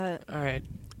All right.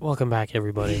 Welcome back,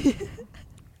 everybody.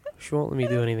 She won't let me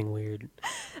do anything weird.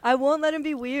 I won't let him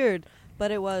be weird,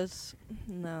 but it was...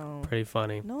 No. Pretty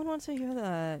funny. No one wants to hear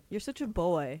that. You're such a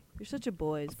boy. You're such a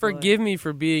boy's boy. Forgive me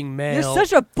for being male. You're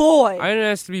such a boy! I didn't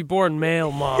ask to be born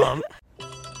male, Mom.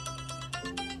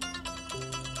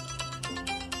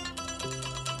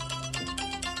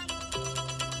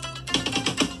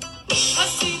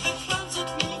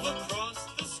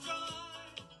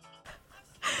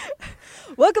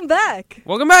 Welcome back!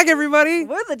 Welcome back, everybody.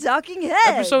 We're the Talking Heads!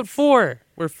 Episode 4.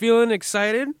 We're feeling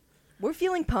excited. We're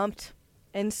feeling pumped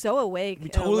and so awake. We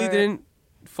totally didn't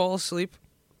fall asleep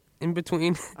in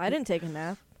between. I didn't take a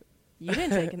nap. You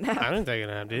didn't take a nap. I didn't take a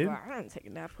nap, dude. Well, I didn't take a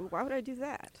nap. Why would I do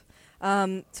that?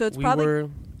 So it's we probably... were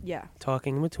Yeah.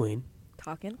 talking in between.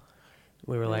 Talking?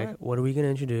 We were Yeah. like, what are we going to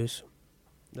introduce?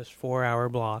 This 4-hour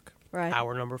block. Right.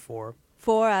 Hour number 4.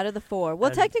 4 out of the 4. Well,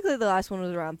 And- technically the last one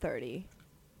was around 30.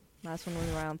 Last one was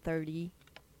around 30.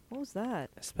 What was that?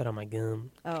 I spit on my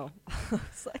gum. Oh.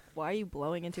 It's like, why are you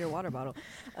blowing into your water bottle?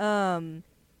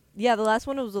 Yeah, the last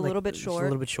one was a little bit Just short. a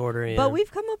little bit shorter, yeah. But we've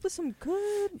come up with some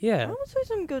good... Yeah. I would say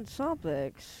some good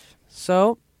topics.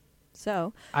 So,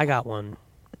 So, I got one.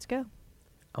 let's go.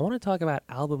 I want to talk about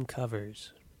album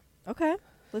covers. Okay,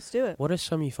 let's do it. What are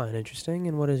some you find interesting,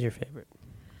 and what is your favorite?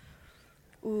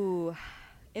 Ooh,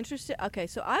 interesting. Okay,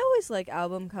 so I always like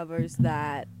album covers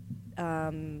that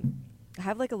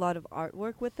have like a lot of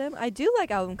artwork with them. I do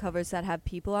like album covers that have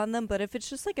people on them, but if it's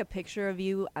just like a picture of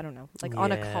you, I don't know, like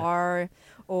on a Yeah. car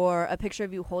or a picture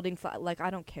of you holding, like I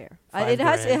don't care. $5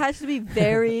 It has to be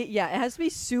very it has to be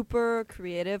super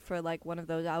creative for like one of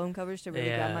those album covers to really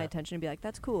grab my Yeah. attention and be like,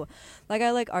 that's cool. Like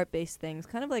I like art-based things,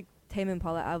 kind of like Tame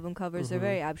Impala album covers. They're Mhm.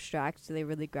 very abstract, so they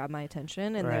really grab my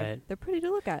attention, and Right. they're pretty to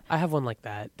look at. I have one like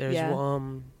that. There's Yeah.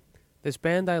 this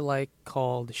band I like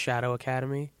called Shadow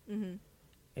Academy. Mm-hmm.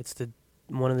 It's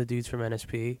one of the dudes from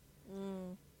NSP,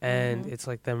 and Mhm. it's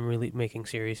like them really making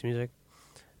serious music.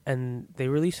 And they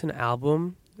released an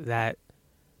album that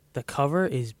the cover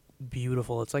is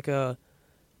beautiful. It's like it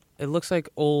looks like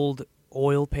old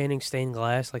oil painting stained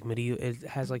glass, like medieval. It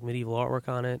has like medieval artwork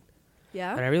on it,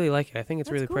 Yeah. and I really like it. I think it's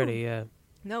That's really cool. pretty. Yeah,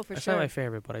 No, for it's sure. not my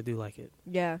favorite, but I do like it.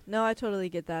 Yeah. No, I totally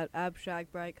get that.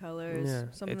 Abstract, bright colors. Yeah.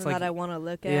 Something It's that like- I want to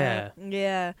look Yeah. at.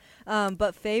 Yeah.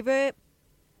 But favorite,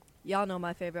 y'all know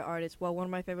my favorite artist. Well, one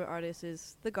of my favorite artists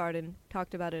is The Garden.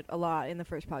 Talked about it a lot in the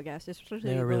first podcast, especially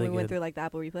They're when really we went good. through like the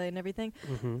Apple Replay and everything.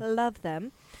 Hmm. Love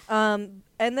them. And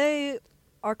they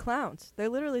are clowns. They're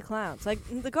literally clowns. Like,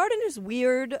 The Garden is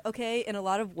weird, okay, in a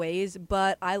lot of ways,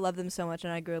 but I love them so much,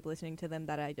 and I grew up listening to them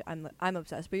that I'm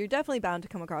obsessed. But you're definitely bound to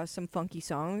come across some funky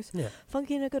songs. Yeah,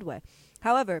 Funky in a good way.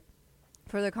 However,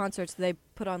 for their concerts, they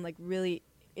put on, like, really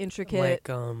intricate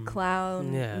like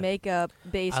clown yeah. makeup,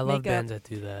 bass I love makeup. bands that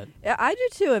do that. Yeah, I do,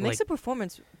 too. It makes Like- the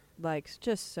performance, like,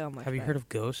 just so much Have you better. heard of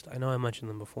Ghost? I know I mentioned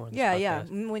them before. In this Yeah, yeah,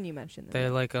 podcast. when you mentioned them.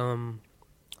 They're like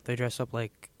they dress up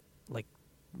like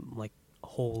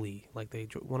holy. Like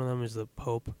one of them is the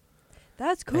Pope.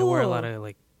 That's cool. They wear a lot of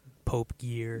like Pope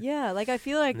gear. Yeah, like, I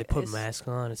feel like... And they put it's- masks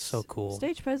on. It's so cool.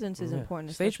 Stage presence is Yeah.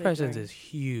 important. Stage especially presence during- is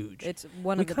huge. It's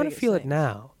one We of the kind of biggest feel it things.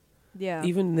 now. Yeah.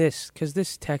 Even because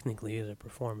this technically is a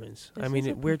performance. I This mean,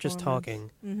 is a we're just performance.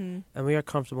 talking, Mm-hmm. and we are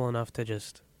comfortable enough to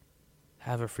just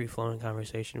have a free-flowing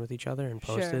conversation with each other and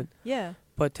post Sure. it. Yeah.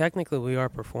 But technically, we are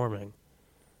performing.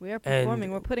 We are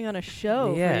performing. We're putting on a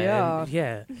show for y'all. and-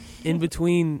 yeah. In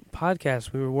between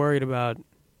podcasts, we were worried about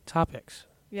topics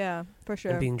Yeah, for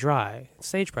sure. and being dry.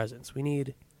 Stage presence. We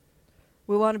need.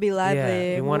 We want to be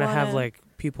lively. Yeah, we want to have wanna- like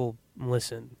people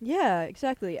listen. Yeah,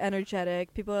 exactly.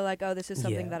 Energetic. People are like, oh, this is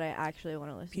something Yeah. that I actually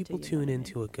want to listen People to. You know tune what I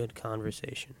into a good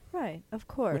conversation, mean? Right, of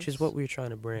course. which is what we're trying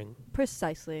to bring.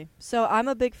 Precisely. So I'm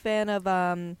a big fan of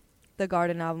the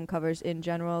Garden album covers in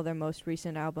general. Their most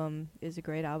recent album is a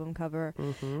great album cover.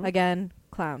 Mm-hmm. Again,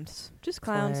 clowns. Just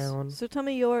clowns. Clown. So tell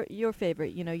me your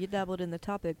favorite. You know, you dabbled in the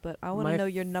topic, but I want to know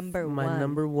your number one. My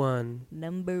number one.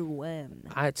 Number one.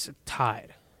 It's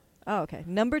tied. Oh, okay.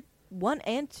 Number 1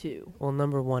 and 2. Well,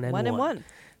 number one and One and one.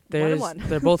 There's, one.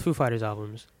 They're both Foo Fighters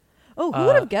albums. Oh, who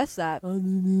would have guessed that?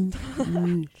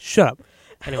 Shut up.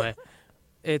 Anyway,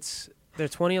 it's their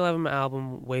 2011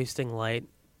 album, Wasting Light,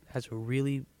 has a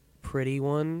really pretty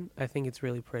one. I think it's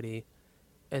really pretty.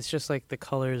 It's just like the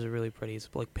colors are really pretty. It's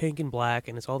like pink and black,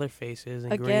 and it's all their faces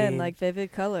and Again, green. like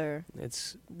vivid color.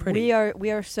 It's pretty.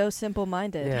 We are so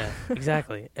simple-minded. Yeah,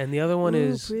 exactly. And the other one Ooh,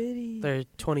 is pretty. their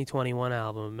 2021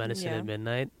 album, Medicine Yeah. at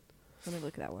Midnight, Let me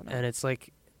look at that one up. and it's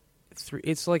like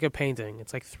it's like a painting.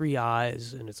 It's like 3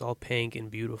 eyes, and it's all pink and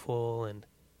beautiful, and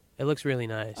it looks really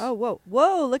nice. Oh, whoa.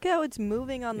 Whoa, look how it's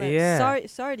moving on the... Yeah.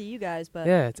 Sorry to you guys, but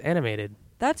Yeah, it's animated.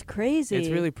 That's crazy. It's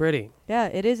really pretty. Yeah,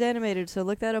 it is animated, so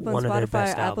look that up on One of their Spotify or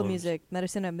best Apple albums. Music.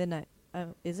 Medicine at Midnight.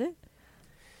 Is it?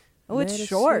 Oh, it's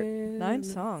short. 9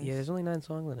 songs. Yeah, there's only 9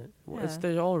 songs in it. Well, Yeah.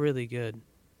 they're all really good.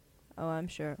 Oh, I'm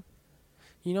sure.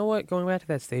 You know what? Going back to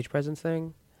that stage presence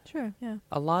thing, Sure, yeah.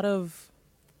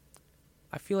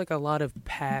 I feel like a lot of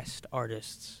past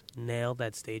artists nailed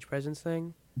that stage presence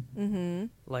thing. Mm-hmm.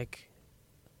 Like,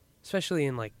 especially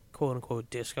in like quote unquote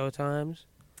disco times.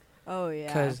 Oh, yeah.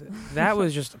 Because that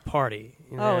was just a party.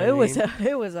 You know what I it was mean?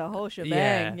 it was a whole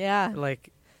shebang. Yeah.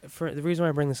 Like, for the reason why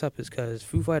I bring this up is because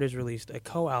Foo Fighters released a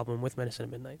co-album with Medicine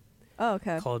at Midnight Oh,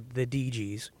 okay. called The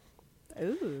DGs,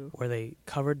 Ooh. where they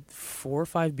covered 4 or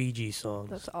 5 Bee Gees songs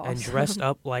That's and awesome. dressed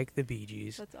up like the Bee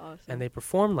Gees, That's awesome. and they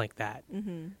performed like that.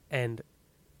 Mm-hmm. And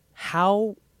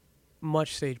how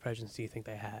much stage presence do you think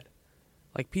they had?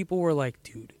 Like, people were like,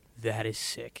 dude, that is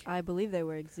sick. I believe they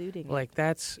were exuding Like, it.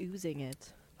 that's Oozing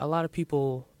it. a lot of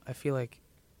people, I feel like,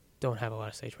 don't have a lot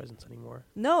of stage presence anymore.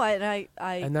 No, I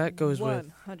And that goes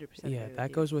with 100% Yeah, agree with that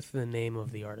you. goes with the name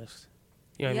of the artist.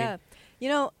 You know what I mean? You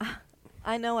know,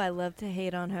 I know I love to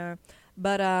hate on her,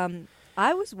 but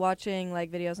I was watching like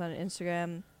videos on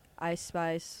Instagram, Ice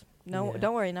Spice. No, Yeah.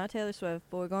 don't worry, not Taylor Swift,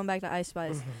 but we're going back to Ice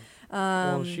Spice. Mhm.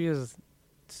 Well, she has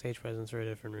stage presence for a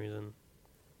different reason.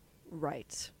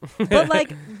 Right. But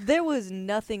like there was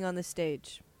nothing on the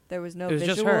stage. There was no It was visuals.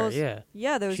 just her, yeah.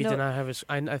 Yeah, there was She no did not have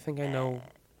I think I know.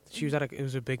 She was at it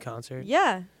was a big concert.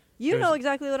 Yeah. You There know was-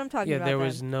 exactly what I'm talking Yeah, about. there then.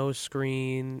 was no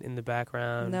screen in the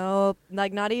background. No,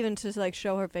 like not even to like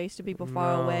show her face to people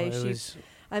far No, away. it She was,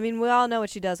 I mean, we all know what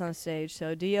she does on stage,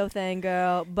 so do your thing,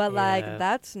 girl. But, Yeah. like,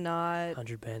 that's not...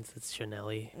 100 bands, that's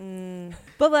Chanel-y.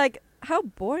 But, like, how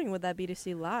boring would that be to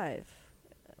see live?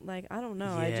 Like, I don't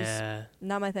know. Yeah. I just...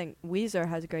 Not my thing. Weezer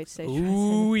has a great stage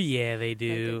Ooh, presence. yeah, they Like,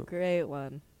 do. a great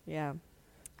one. Yeah.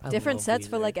 I Different love sets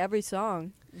for, Weezer. like, every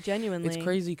song. Genuinely. It's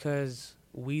crazy because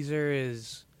Weezer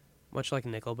is much like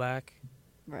Nickelback.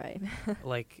 Right.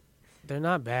 Like, they're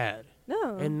not bad.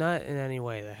 No. And not in any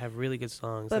way. They have really good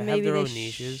songs. but they maybe have their they own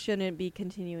niches. shouldn't be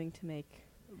continuing to make...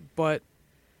 But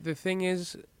the thing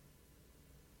is,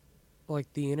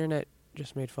 like, the internet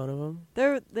just made fun of them.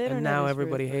 The internet now is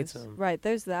everybody ruthless. hates 'em. Right,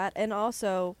 there's that. And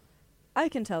also, I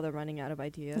can tell they're running out of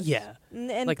ideas. Yeah.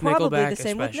 And Like probably Nickelback the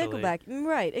same especially. with Nickelback.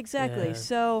 Right, exactly. Yeah.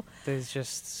 So, There's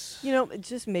just... you know,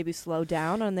 just maybe slow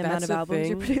down on the amount That's of the albums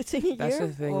you're thing. producing a year. That's the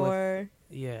thing with- or,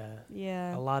 Yeah.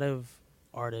 yeah. A lot of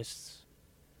artists,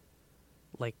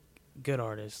 like, good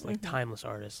artists, like Mhm. timeless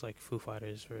artists, like Foo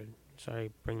Fighters,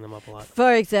 bring them up a lot.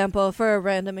 For example, for a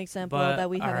random example But, that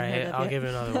we haven't alright, heard of I'll yet. give it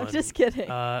another I'm one. just kidding.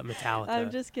 Metallica.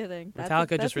 I'm just kidding. Metallica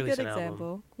that's just a released good an album.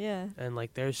 example. Yeah. And,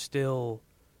 like, they're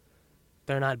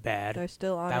not bad. They're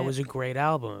still on That it. was a great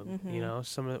album. Mhm. You know,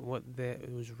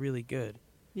 it was really good.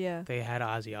 Yeah. They had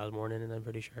Ozzy Osbourne in it, I'm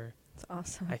pretty sure. It's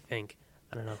awesome. I think.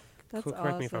 I don't know. That's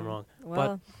Correct me if I'm awesome. wrong.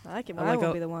 Well, I I won't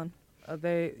like be the one.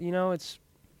 It's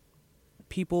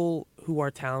people who are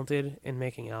talented in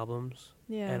making albums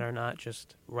Yeah. and are not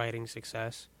just writing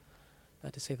success.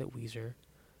 Not to say that Weezer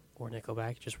or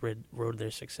Nickelback just rode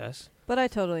their success. But I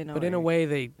totally know. But in a way,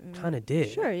 they kind of did.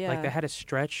 Sure, yeah. Like, they had a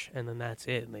stretch, and then that's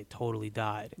it, and they totally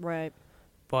died. Right.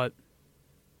 But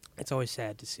it's always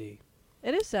sad to see.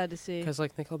 It is sad to see. Because,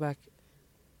 like,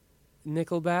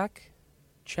 Nickelback,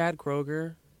 Chad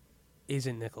Kroeger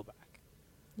isn't Nickelback.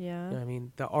 Yeah. You know what I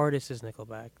mean? The artist is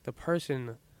Nickelback. The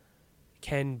person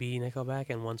can be Nickelback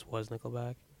and once was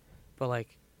Nickelback. But,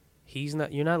 like,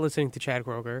 you're not listening to Chad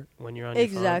Kroeger when you're on your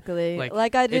phone. Exactly. Like,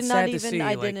 Like I did it's not sad to even see,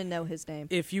 I like, didn't know his name.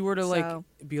 If you were to, like, So-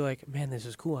 be like, man, this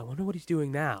is cool. I wonder what he's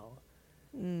doing now.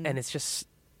 Mm. And it's just,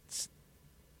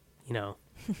 you know,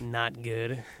 not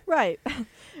good. Right.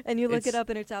 And you look it It's- up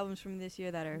and it's albums from this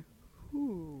year that are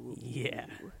ooh. Yeah.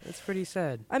 It's pretty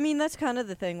sad. I mean, that's kind of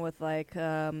the thing with like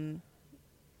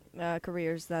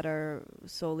careers that are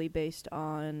solely based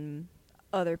on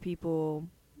other people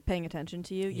paying attention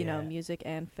to you, you know, Yeah. music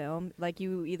and film. Like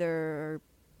you either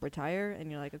retire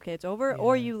and you're like, okay, it's over,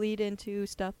 or Yeah. you lead into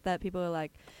stuff that people are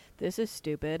like, this is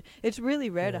stupid. It's really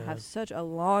rare to Yeah. have such a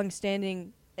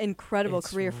long-standing, incredible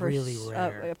It's career for really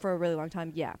rare. for a really long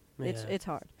time. Yeah, Yeah. it's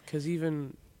hard. Because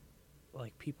even,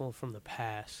 like, people from the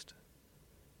past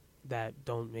that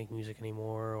don't make music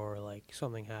anymore or, like,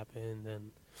 something happened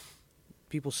and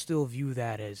people still view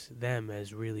that as them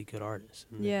as really good artists.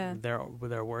 And Yeah.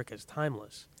 their work is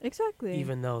timeless, Exactly.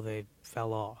 even though they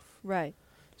fell off. right.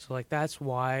 So, like, that's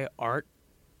why art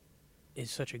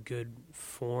is such a good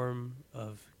form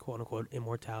of quote-unquote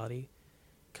immortality.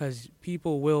 Because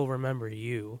people will remember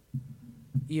you,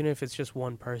 even if it's just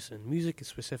one person. Music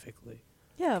specifically.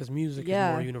 Yeah. Because music Yeah,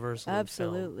 is more universal than film.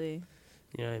 Absolutely.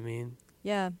 You know what I mean?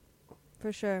 Yeah,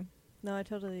 for sure. No, I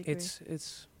totally agree. It's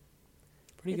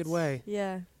a pretty good way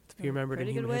Yeah. to be remembered in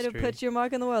Pretty human good way history. to put your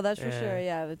mark in the world, that's for Yeah. sure.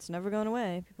 Yeah, it's never going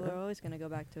away. People Yeah. are always going to go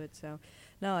back to it. So,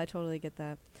 no, I totally get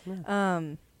that.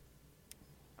 Yeah.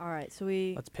 All right, so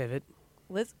Let's pivot.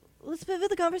 let's pivot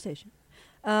the conversation.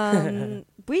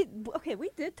 We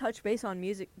did touch base on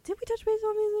music. Did we touch base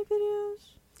on music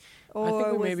videos? Or I think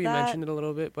we was maybe that- mentioned it a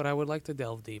little bit, but I would like to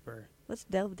delve deeper. Let's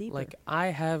delve deeper. Like, I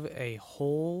have a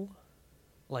whole,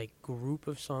 group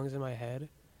of songs in my head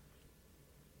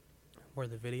where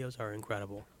the videos are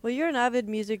incredible. well, you're an avid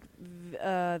music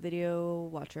video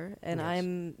watcher, and Yes.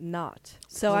 I'm not.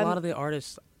 So So a I'm lot of the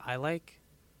artists I like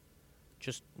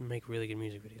just make really good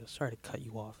music videos. Sorry to cut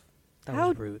you off. That How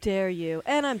was rude. dare you?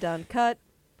 And I'm done. Cut.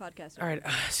 Podcast. All over.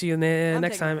 right, see you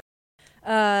next taking time.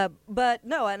 But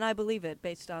no, and I believe it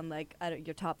based on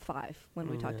your top 5 when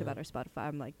we talked Yeah. about our Spotify.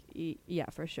 I'm like, yeah,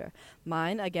 for sure.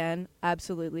 Mine again,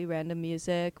 absolutely random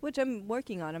music, which I'm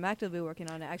working on. I'm actively working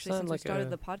on it actually Sounds since like we started a-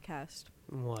 the podcast.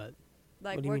 What?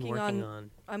 Like What do you mean working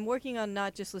on? I'm working on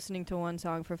not just listening to one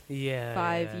song for Yeah.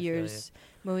 5 I feel years,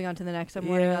 moving on to the next. I'm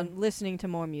working Yeah. on listening to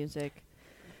more music.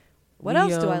 What We,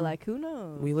 else do I like? Who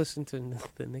knows? We listened to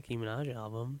the Nicki Minaj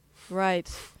album, Right.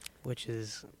 which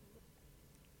is.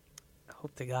 I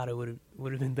hope to God it would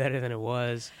have been better than it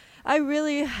was. I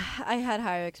had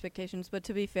higher expectations, but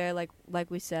to be fair, like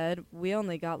we said, we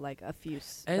only got a few,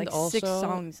 And 6 also-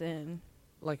 songs in.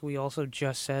 Like we also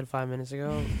just said 5 minutes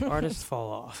ago, artists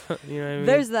fall off. You know what I mean?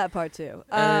 There's that part too.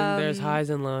 And there's highs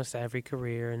and lows to every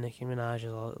career, and Nicki Minaj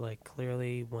is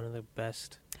clearly one of the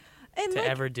best and to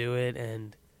ever do it.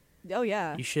 And oh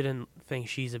yeah, you shouldn't think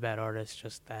she's a bad artist.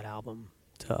 Just that album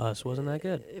to us wasn't that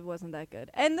good. It wasn't that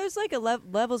good. And there's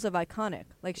levels of iconic.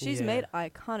 Like she's Yeah. made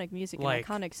iconic music and Like-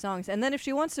 iconic songs. And then if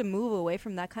she wants to move away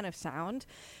from that kind of sound,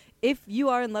 if you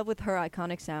are in love with her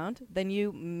iconic sound, then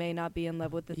you may not be in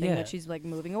love with the thing Yeah. that she's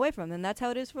moving away from. And that's how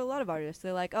it is for a lot of artists.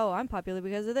 They're like, oh, I'm popular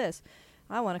because of this.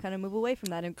 I want to kind of move away from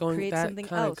that and create That something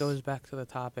kind of else. goes back to the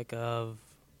topic of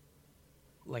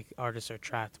artists are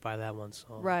trapped by that one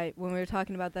song. Right. When we were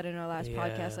talking about that in our last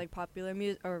podcast, Yeah. popular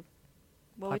music or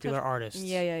what we Popular touched- artists.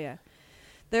 Yeah.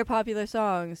 Their popular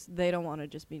songs, they don't want to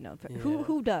just be known for. Yeah.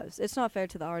 Who does? It's not fair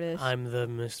to the artist. I'm the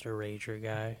Mr. Rager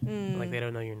guy. Mm. They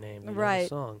don't know your name. They know Right. the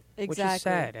song. Which Exactly. is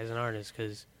sad as an artist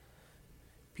because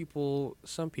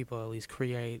some people at least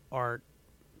create art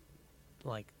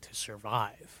to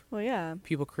survive. Well, yeah.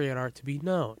 People create art to be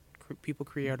known. People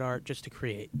create art just to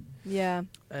create. Yeah.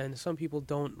 And some people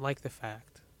don't like the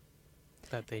fact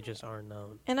that they just aren't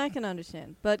known. And I can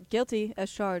understand. But guilty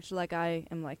as charged, I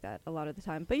am like that a lot of the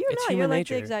time. But you're It's not. You're human the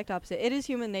nature. exact opposite. It is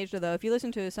human nature, though. If you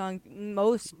listen to a song,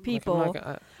 most I'm people not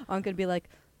gonna- aren't going to be like,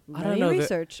 I let don't me know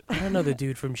research. I don't know the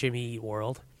dude from Jimmy Eat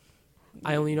World.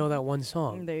 I only know that one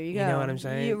song. There you go. You know what I'm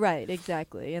saying? You're right,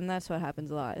 exactly. And that's what happens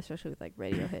a lot, especially with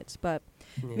radio hits. But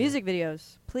Yeah. music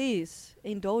videos, please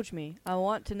indulge me. I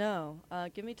want to know.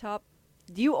 Give me top.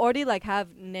 Do you already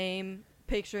have name,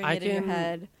 picturing it in your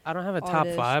head? I don't have a top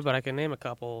artist. 5, but I can name a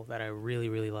couple that I really,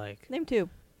 really like. Name 2.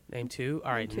 Name 2?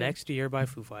 All right, Name 2. Next Year by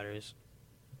Foo Fighters.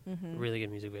 Mm-hmm. Really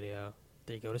good music video.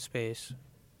 They go to space.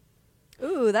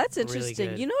 Ooh, that's Really interesting.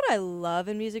 good. You know what I love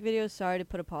in music videos? Sorry to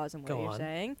put a pause on what Go you're on.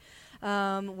 saying.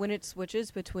 When it switches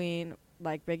between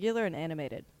regular and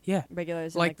animated. Yeah. Regular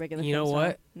is regular. You know film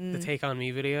what? style. The Take On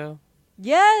Me video?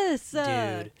 Yes,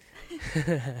 Dude.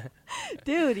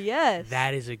 dude, yes.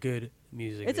 That is a good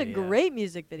music It's video. a great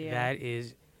music video. That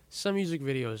is... Some music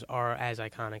videos are as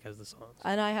iconic as the songs.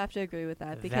 And I have to agree with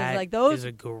that because That those is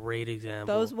a great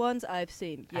example. those ones I've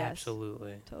seen. Yes.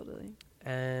 Absolutely. Totally.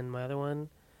 And my other one,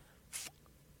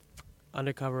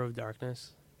 Undercover of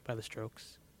Darkness by The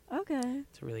Strokes. Okay.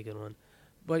 It's a really good one.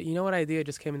 But you know what idea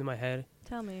just came into my head?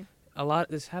 Tell me.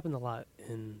 This happened a lot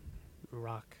in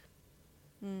rock,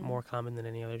 Mm. more common than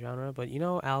any other genre. But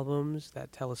albums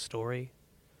that tell a story,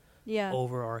 Yeah.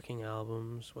 overarching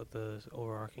albums with the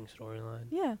overarching storyline.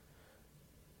 Yeah.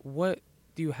 What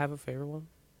do you have a favorite one?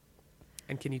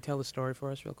 And can you tell the story for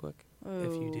us real quick?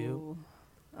 If you do.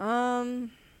 Ooh.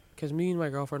 Because me and my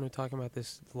girlfriend were talking about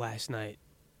this last night,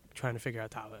 trying to figure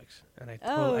out topics, and I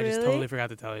Oh, just really? totally forgot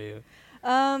to tell you.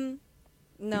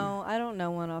 No, I don't know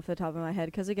one off the top of my head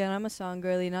because again, I'm a song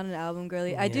girly, not an album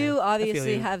girly. I Yeah, do I feel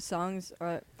obviously you. have songs,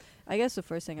 or I guess the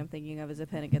first thing I'm thinking of is a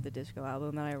Panic at the Disco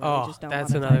album, and I really Oh, just don't.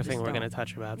 that's wanna, another thing we're going to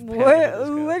touch about. Panic at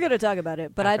the We're Disco. gonna talk about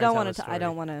it, but After I I don't tell want the to. I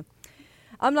don't story. want to.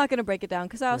 I'm not gonna break it down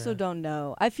because I also Yeah. don't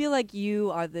know. I feel like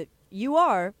you are the. You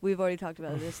are. We've already talked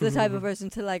about this. The type of person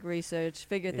to research,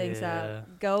 figure things Yeah.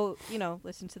 out, go.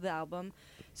 Listen to the album.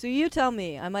 So you tell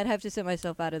me. I might have to sit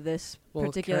myself out of this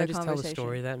particular can I just conversation. tell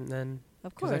the story then?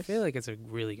 Of Because course. I feel like it's a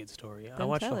really good story. I Then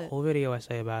watched tell a it. whole video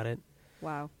essay about it.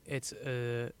 Wow. It's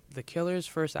The Killer's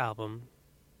first album,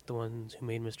 the ones who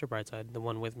made Mr. Brightside, the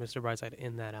one with Mr. Brightside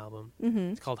in that album.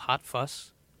 Mm-hmm. It's called Hot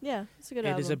Fuss. Yeah, it's a good It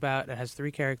album. is about, it has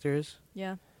 3 characters.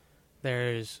 Yeah.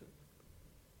 There's,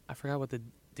 I forgot what the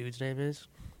dude's name is,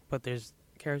 but there's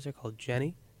a character called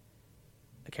Jenny,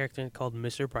 a character called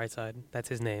Mr. Brightside, that's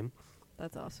his name,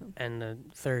 That's awesome. and a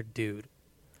third dude.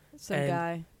 Some And-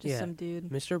 guy, just yeah. some dude.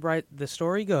 The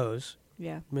story goes,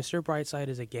 Yeah. Mr. Brightside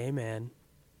is a gay man,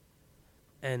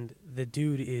 and the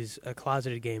dude is a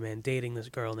closeted gay man dating this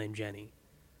girl named Jenny.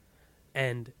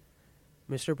 And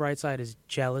Mr. Brightside is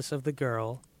jealous of the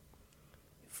girl,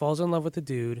 falls in love with the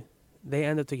dude, they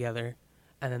end up together,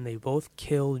 and then they both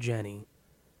kill Jenny,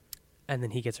 and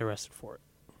then he gets arrested for it.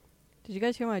 Did you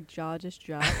guys hear my jaw just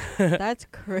drop? That's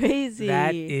crazy.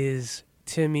 That is,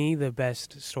 to me, the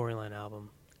best storyline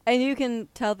album. And you can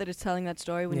tell that it's telling that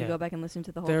story when you Yeah. go back and listen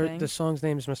to the whole There, thing. the song's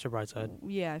name is Mr. Brightside.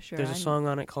 Yeah, sure. There's a song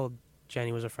on it called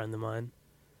Jenny Was a Friend of Mine.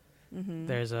 Mm-hmm.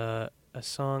 There's a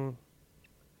song,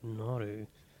 Naughty,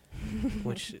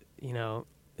 which, you know,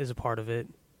 is a part of it.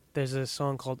 There's a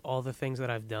song called All the Things That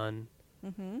I've Done,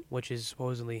 Mm-hmm. which is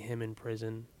supposedly him in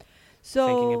prison So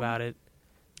thinking about it,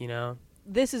 you know?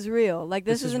 this is real. Like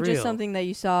this This is isn't just real. something that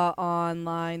you saw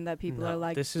online that people No, are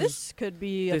like, this this, is- could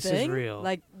be a this is thing. real.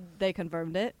 Like they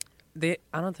confirmed it. I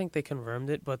don't think they confirmed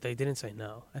it, but they didn't say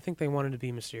no. I think they wanted to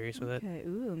be mysterious with it. Okay.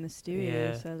 Ooh,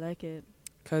 mysterious. I like it.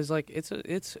 Because, like, it's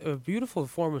a beautiful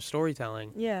form of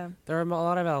storytelling. Yeah. There are a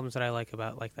lot of albums that I like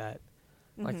like that.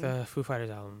 Like Mhm. the Foo Fighters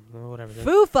album, or whatever.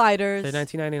 Foo Fighters. The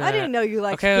 1999. I didn't know you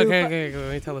liked okay, Foo okay.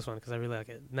 Let me tell this one because I really like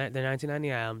it. The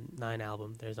 1999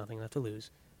 album, There's Nothing Left to Lose,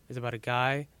 is about a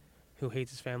guy who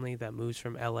hates his family that moves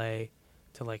from L.A.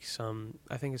 to like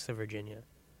I think it's to Virginia.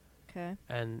 Okay.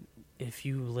 And if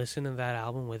you listen to that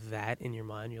album with that in your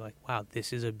mind, you're like, wow,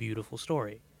 this is a beautiful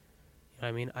story. You know what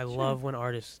I mean? I Sure. love when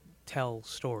artists tell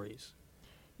stories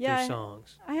Yeah. through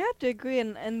songs. I have to agree,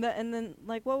 and then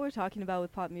like what we're talking about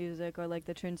with pop music, or like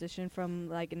the transition from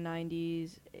like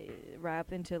 '90s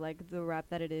rap into like the rap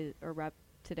that it is, or rap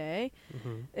today,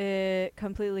 Hmm. it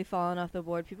completely fallen off the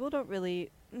board. People don't really.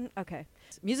 Okay,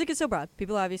 music is so broad.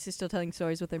 People are obviously still telling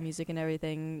stories with their music and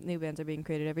everything. New bands are being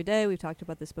created every day. We've talked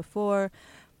about this before,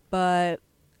 but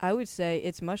I would say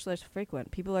it's much less frequent.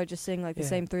 People are just saying like the Yeah.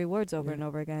 same 3 words over Yeah. and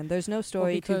over again. There's no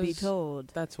story to be because told.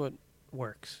 That's what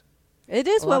works. It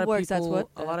is a lot what of works. That's people- what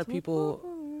a lot of that's what people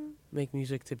works. Make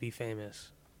music to be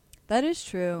famous. That is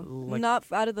true. Like, Not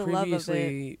out of the love of it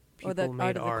Previously, or the people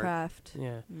made art of the craft.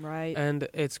 Yeah. Right. And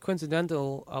it's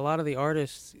coincidental. A lot of the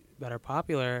artists that are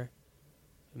popular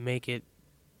make it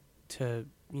to,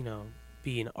 you know,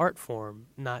 be an art form,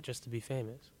 not just to be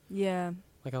famous. Yeah.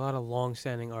 Like a lot of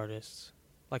long-standing artists,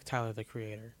 like Tyler, the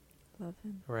Creator, Love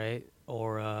him. right?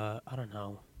 Or, I don't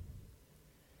know.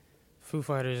 Foo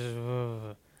Fighters.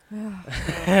 Prove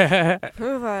At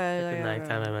the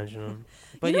nighttime I mention them.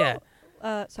 But You yeah.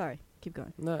 know, sorry. Keep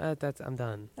going. No, I'm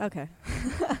done. Okay.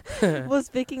 Well,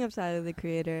 speaking of Tyler, the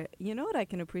Creator, you know what I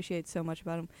can appreciate so much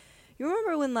about him? You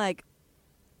remember when, like,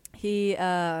 he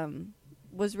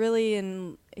was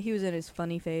really he was in his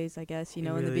funny phase, I guess, you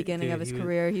know, in the beginning of his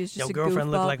career. He was just Your a girlfriend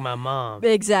goofball. looked like my mom.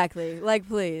 Exactly. Like,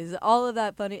 please. All of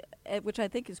that funny, which I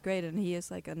think is great, and he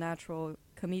is, like, a natural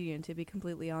comedian, to be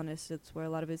completely honest. It's where a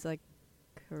lot of his, like,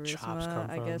 Chops charisma, come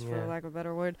I from, guess, for yeah. lack of a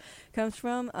better word, comes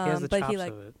from. He has the but chops he,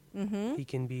 like, of it. mm-hmm. He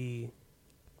can be...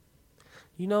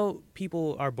 You know,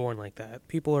 people are born like that.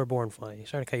 People are born funny.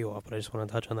 Sorry to cut you off, but I just want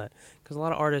to touch on that. Because a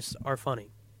lot of artists are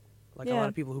funny. Like, a Yeah. lot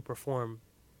of people who perform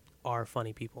are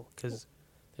funny people. Because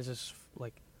there's this,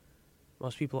 like...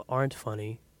 Most people aren't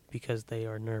funny because they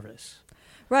are nervous.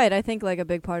 Right, I think like a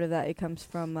big part of that, it comes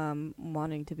from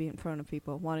wanting to be in front of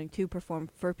people, wanting to perform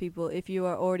for people. If you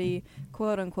are already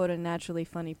quote unquote a naturally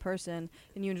funny person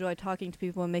and you enjoy talking to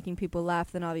people and making people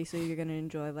laugh, then obviously you're going to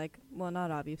enjoy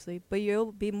not obviously, but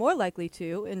you'll be more likely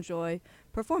to enjoy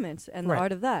performance and the Right.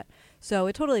 art of that. So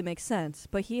it totally makes sense.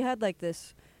 But he had like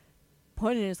this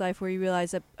point in his life where he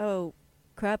realized that, oh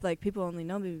crap, like people only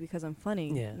know me because I'm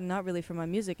funny, Yeah. not really for my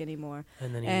music anymore.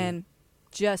 And then And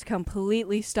just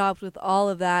completely stopped with all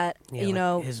of that, yeah, you like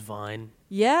know. his Vine.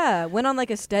 Yeah, went on like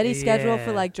a steady schedule for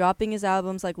Yeah. like dropping his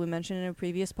albums, like we mentioned in a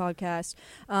previous podcast.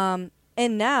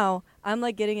 And now I'm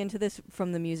like getting into this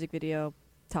from the music video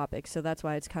topic, so that's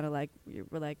why it's kind of like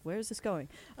we're like, where is this going?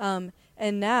 And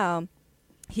now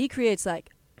he creates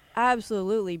like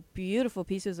absolutely beautiful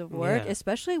pieces of work, Yeah.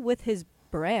 especially with his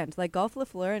brand, like Golf Le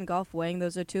Fleur and Golf Wang.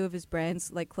 Those are 2 of his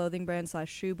brands, like clothing brands /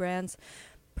 shoe brands,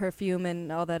 perfume and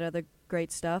all that other great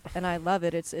stuff. And I love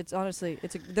it. It's honestly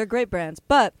they're great brands,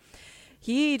 but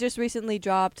He just recently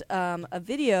dropped a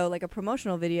video, like a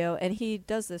promotional video, and he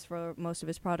does this for most of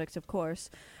his products, of course.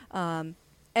 And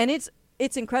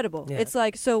it's incredible. Yeah. It's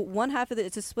like, so one half of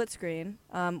it's a split screen.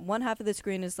 One half of the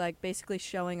screen is like basically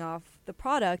showing off the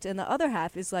product, and the other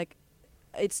half is like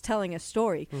it's telling a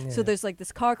story. Yeah. So there's like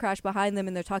this car crash behind them,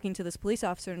 and they're talking to this police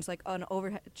officer, and it's like an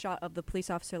overhead shot of the police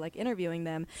officer like interviewing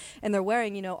them, and they're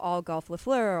wearing, you know, all golf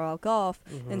Lafleur or all golf,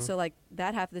 and so like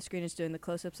that half of the screen is doing the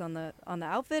close-ups on the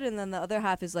outfit, and then the other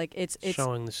half is like it's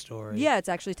showing the story. Yeah, it's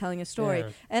actually telling a story. Yeah.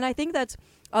 And I think that's,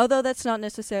 although that's not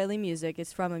necessarily music,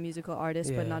 it's from a musical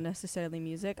artist, but Yeah. not necessarily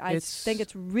music. I think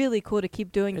it's really cool to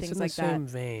keep doing things like that. It's in the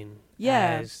same vein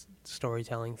as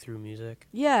storytelling through music.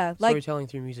 Yeah, like Storytelling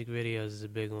through music videos is a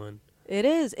big one. it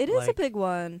is. It is a Like, big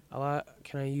one.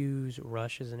 Can I use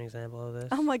Rush as an example of this?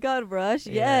 Oh my God, Rush!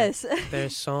 Yeah. Yes. Their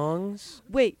songs.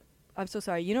 Wait, I'm so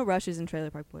sorry. You know Rush is in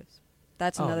Trailer Park Boys.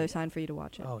 That's Oh, another yeah. sign for you to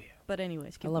watch it. Oh yeah, But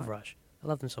anyways, keep I love going. Rush. I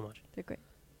love them so much. They're great.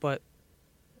 But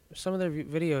some of their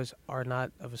videos are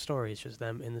not of a story. It's just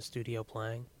them in the studio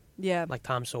playing. Yeah. Like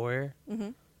Tom Sawyer.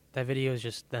 Mhm. That video is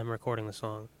just them recording the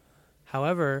song.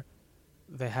 However,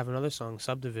 they have another song,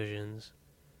 Subdivisions.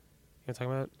 You know what I'm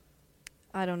talking about?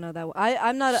 I don't know that one.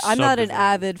 I'm not an Subdivision.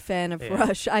 avid fan of Yeah.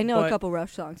 Rush. I know a But- couple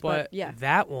Rush songs, but yeah.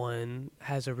 that one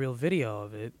has a real video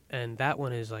of it, and that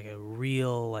one is like a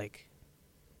real like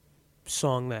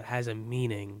song that has a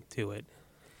meaning to it.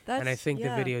 And I think the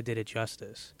video did it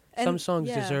justice. And Some songs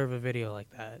yeah. deserve a video like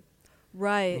that.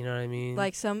 Right. You know what I mean?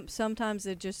 Like sometimes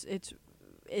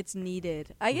it's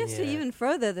needed. I guess to Yeah. even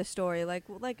further the story, like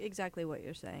exactly what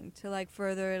you're saying, to like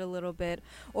further it a little bit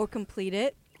or complete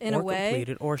it in a way. Complete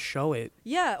it or show it.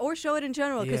 Yeah, or show it in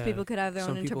general, because Yeah. people could have their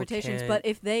Some own people interpretations. can't- But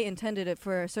if they intended it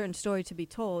for a certain story to be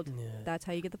told, Yeah. that's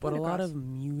how you get the But point a across. lot of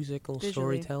musical Visually.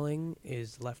 storytelling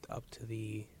is left up to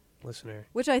the listener.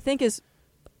 Which I think is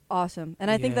awesome. And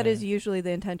I think that Yeah. is usually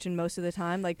the intention most of the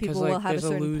time. Like 'Cause, people like, will have a there's a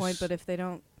certain loose- point, but if they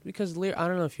don't, Because I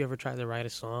don't know if you ever tried to write a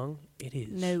song. It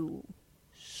is no.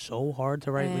 so hard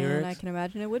to write And lyrics. I can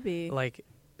imagine it would be. Like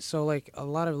a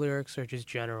lot of lyrics are just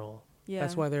general. Yeah.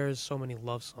 That's why there's so many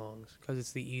love songs, because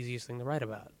it's the easiest thing to write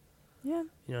about. Yeah.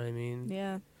 You know what I mean?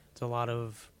 Yeah. It's a lot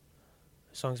of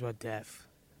songs about death.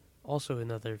 Also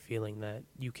another feeling that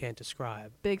you can't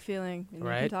describe. Big feeling. And you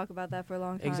Right? can talk about that for a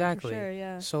long time. Exactly. For sure,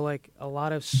 yeah. So like a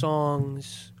lot of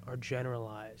songs are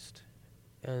generalized,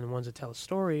 and ones that tell a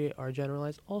story are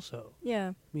generalized also,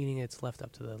 Yeah. meaning it's left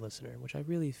up to the listener, which I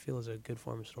really feel is a good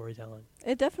form of storytelling.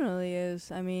 It definitely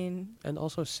is. I mean, And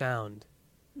also sound.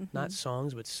 Not mhm.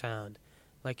 songs, but sound.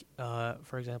 Like,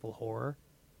 for example, horror.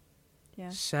 Yeah.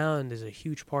 Sound is a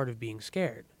huge part of being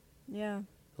scared. Yeah.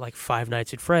 Like Five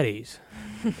Nights at Freddy's.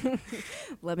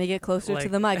 Let me get closer to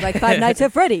Like- the mic. Like Five Nights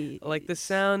at Freddy. Like the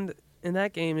sound in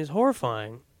that game is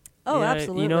horrifying. Oh, You know-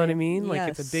 absolutely. You know what I mean? Like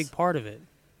it's a Yes. big part of it.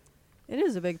 It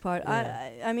is a big part. Yeah.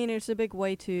 I mean, it's a big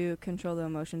way to control the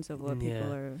emotions of what people Yeah.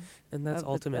 are. And that's of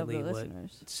the ultimately what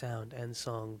listeners. sound and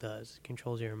song does. It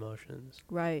controls your emotions.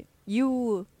 Right.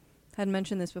 You had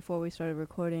mentioned this before we started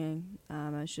recording.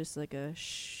 As just like a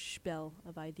spell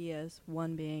of ideas.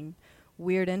 One being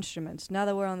weird instruments. Now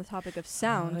that we're on the topic of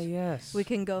sound, Yes. we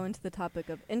can go into the topic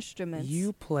of instruments.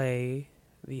 You play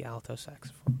the alto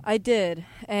saxophone. I did.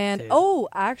 And, Did. oh,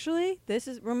 actually,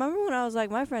 remember when I was like,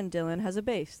 my friend Dylan has a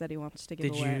bass that he wants to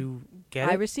give Did away? you get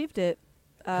I it? received it.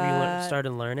 Have you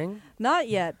started learning? Not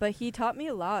yet, but he taught me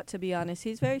a lot, to be honest.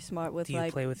 He's very smart with, Do you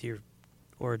like, play with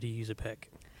or do you use a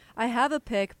pick? I have a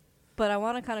pick, but I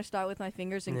want to kind of start with my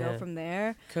fingers and go Yeah. from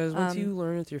there. Because once you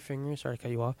learn with your fingers, sorry to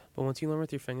cut you off, but once you learn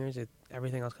with your fingers,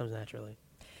 everything else comes naturally.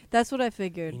 That's what I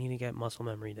figured. You need to get muscle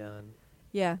memory down.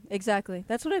 Yeah, exactly.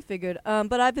 That's what I figured.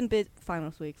 But I've been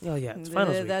finals week. Oh yeah, it's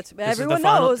finals week. That's This is the everyone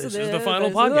final- knows. This is the final This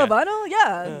is podcast. the final,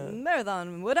 yeah, Yeah.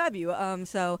 marathon, what have you.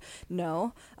 So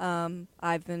no,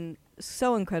 I've been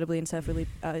so incredibly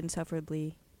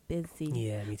insufferably busy.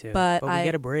 Yeah, me too. But we I-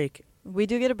 get a break. We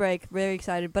do get a break. Very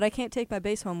excited, but I can't take my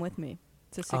bass home with me.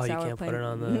 It's a 6-hour Oh, you can't plane. put it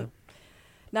on the.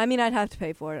 No, I mean, I'd have to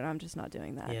pay for it, and I'm just not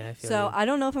doing that. Yeah, I feel So you. I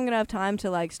don't know if I'm gonna have time to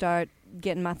like start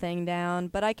getting my thing down,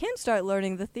 but I can start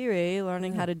learning the theory,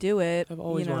 learning Yeah. how to do it. I've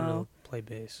always you know. wanted to play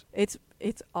bass. It's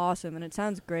awesome and it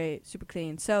sounds great, super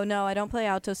clean. So no, I don't play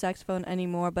alto saxophone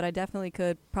anymore, but I definitely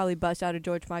could probably bust out a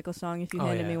George Michael song if you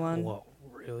handed me one. Whoa,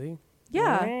 really?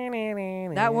 Yeah,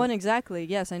 that one exactly.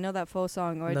 Yes, I know that full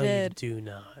song, or No, I did. you do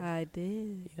not. I did.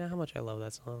 You know how much I love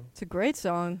that song. It's a great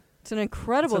song. It's an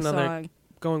incredible It's another- song.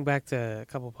 Going back to a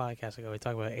couple podcasts ago, we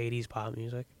talked about 80s pop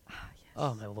music. Ah, yes.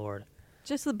 Oh my lord,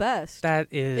 Just the best. that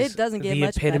is It doesn't get the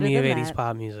much better epitome of than 80s that.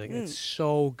 pop music. Mm. It's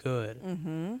so good.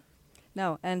 Mm-hmm.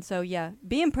 No, and so yeah,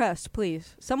 be impressed,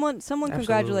 please. Someone Absolutely.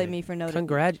 congratulate me for noticing.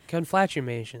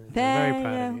 Congratulations. I'm very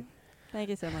proud of you. Thank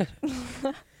you so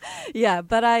much. Yeah,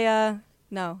 but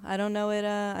no, I don't know it.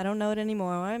 I don't know it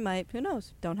anymore. Or I might. Who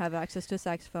knows? Don't have access to a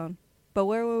saxophone. But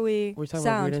where were we? We're talking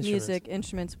Sound, about weird music,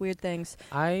 instruments, weird things.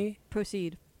 I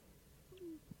Proceed.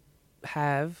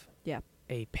 have Yeah.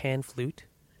 a pan flute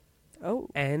Oh,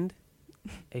 and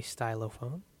a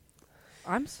stylophone.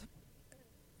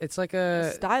 It's like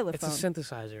a stylophone. It's a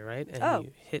synthesizer, right? And Oh.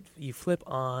 you flip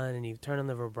on and you turn on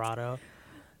the vibrato,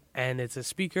 and it's a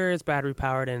speaker. It's battery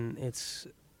powered, and it's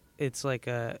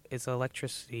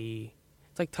electricity.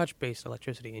 It's like touch based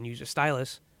electricity, and you use a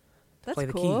stylus. That's play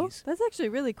the cool. keys. That's actually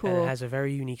really cool. And it has a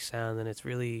very unique sound, and it's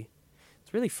really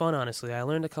fun. Honestly, I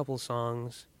learned a couple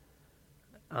songs.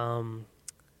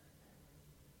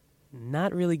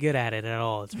 Not really good at it at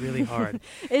all. It's really hard.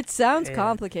 It sounds And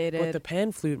complicated. With the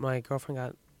pan flute, my girlfriend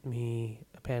got me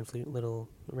a pan flute, little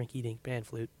rinky-dink pan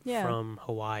flute from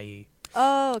Hawaii.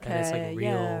 Oh, okay. And it's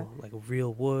like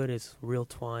real wood. It's real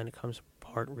twine. It comes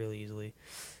apart really easily.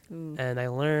 Ooh. And I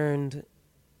learned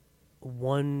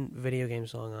one video game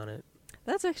song on it.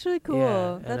 That's actually cool.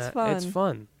 Yeah, That's fun. It's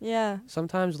fun. Yeah.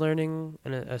 Sometimes learning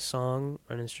a song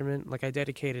or an instrument, like I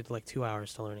dedicated like 2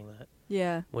 hours to learning that.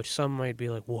 Yeah. Which some might be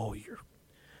like, whoa,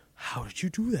 how did you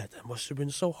do that? That must have been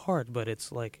so hard. But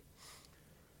it's like,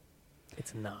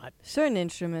 it's not. Certain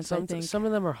instruments, I think. Some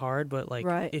of them are hard, but like,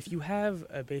 Right. if you have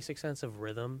a basic sense of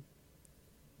rhythm,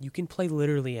 you can play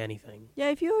literally anything. Yeah,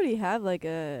 if you already have like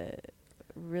a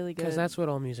really good... Because that's what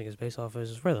all music is based off of,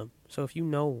 is rhythm. So if you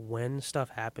know when stuff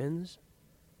happens,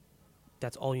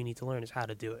 that's all you need to learn is how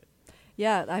to do it.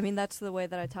 Yeah, I mean, that's the way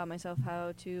that I taught myself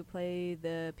how to play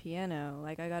the piano.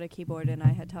 Like, I got a keyboard, and I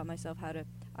had taught myself how to...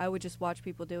 I would just watch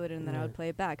people do it, and then I would play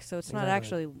it back. So it's not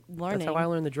actually learning. That's how I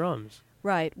learned the drums.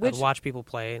 Right. I'd watch people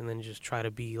play it and then just try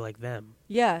to be like them.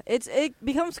 Yeah, it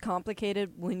becomes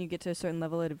complicated when you get to a certain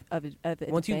level of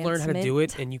Once you learn how to do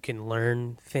it, and you can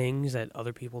learn things that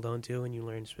other people don't do, and you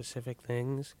learn specific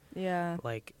things. Yeah.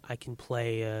 Like, I can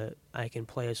play a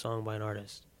song by an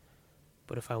artist.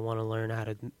 But if I want to learn how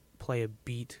to play a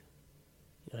beat,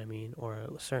 you know what I mean, or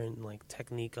a certain like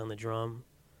technique on the drum,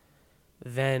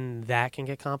 then that can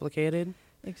get complicated.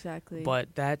 Exactly.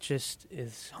 But that just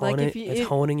is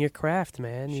honing your craft,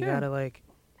 man. Sure. You gotta like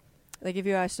if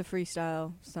you're asked to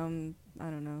freestyle some, I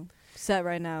don't know, set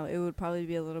right now, it would probably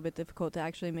be a little bit difficult to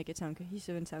actually make it sound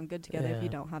cohesive and sound good together if you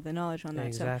don't have the knowledge on that.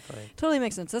 Exactly. So totally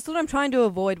makes sense. That's what I'm trying to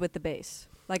avoid with the bass.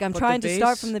 Like, I'm trying to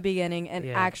start from the beginning and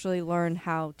actually learn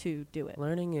how to do it.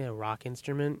 Learning a rock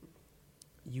instrument,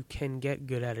 you can get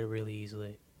good at it really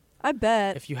easily. I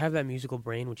bet. If you have that musical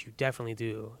brain, which you definitely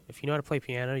do. If you know how to play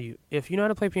piano, you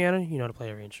know how to play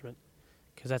every instrument.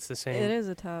 Because that's the same. It is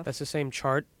a tough. That's the same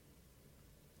chart.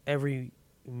 Every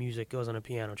music goes on a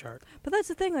piano chart. But that's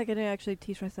the thing. Like, I didn't actually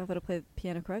teach myself how to play the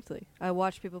piano correctly. I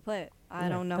watched people play it. I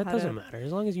don't know how to. That doesn't matter.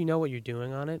 As long as you know what you're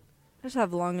doing on it. I just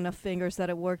have long enough fingers that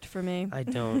it worked for me. I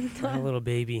don't. I have little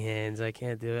baby hands. I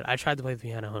can't do it. I tried to play the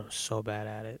piano and I was so bad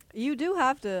at it. You do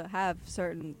have to have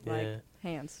certain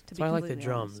hands to be completely honest. So I like the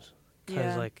drums.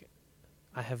 Because, Yeah.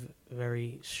 I have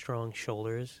very strong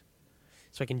shoulders.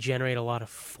 So I can generate a lot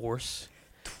of force.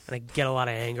 And I get a lot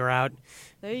of anger out.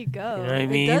 There you go. You know what I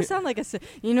mean? It does sound like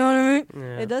you know what I mean?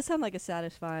 Yeah. It does sound like a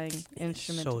satisfying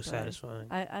instrument So to play. satisfying.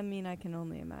 I mean, I can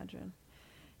only imagine.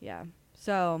 Yeah.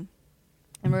 So,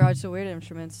 in regards to weird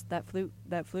instruments, that flute,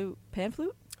 pan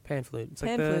flute? Pan flute. It's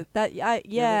Pan like flute.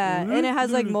 And it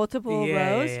has like multiple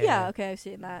rows. Yeah. Okay, I've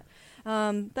seen that.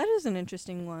 That is an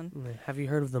interesting one. Have you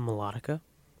heard of the melodica?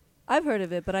 I've heard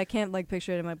of it, but I can't like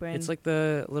picture it in my brain. It's like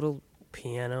the little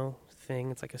piano thing.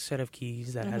 It's like a set of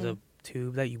keys that has a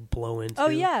tube that you blow into. Oh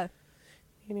yeah.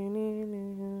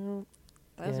 That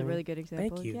was a And really good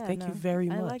example. Thank you. Yeah, Thank you very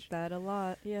much. I like that a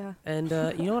lot. Yeah. And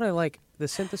you know what I like? The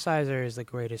synthesizer is the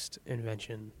greatest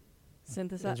invention.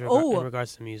 Synthesizer. In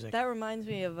regards to music. That reminds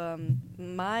me of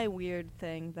my weird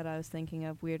thing that I was thinking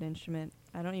of. Weird instrument.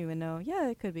 I don't even know. Yeah,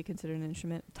 it could be considered an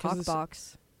instrument. Talk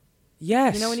box.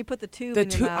 Yes. You know when you put the tube in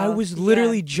your mouth. I was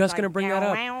literally just going to bring that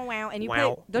up. Wow, wow. And you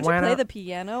Wow. play, don't you play the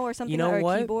piano or something, You know or a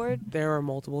what? keyboard? There are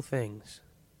multiple things.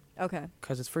 Okay.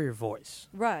 Because it's for your voice.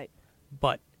 Right.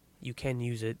 But you can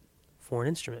use it for an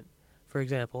instrument. For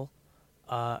example,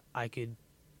 I could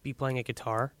be playing a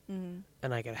guitar, and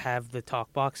I could have the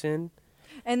talk box in.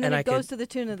 And then it goes to the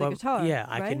tune of the guitar. Yeah,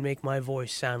 I right? can make my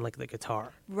voice sound like the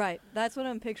guitar. Right. That's what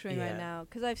I'm picturing right now.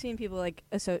 Because I've seen people like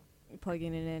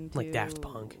plugging it into... Like Daft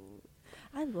Punk.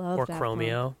 I love or Daft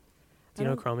Chromeo. Punk. Do you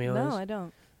know what Chromeo is? No, I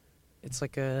don't. It's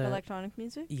like a... Electronic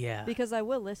music? Yeah. Because I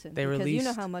will listen. Because you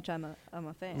know how much I'm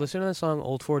a fan. Listen to the song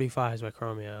Old 45s by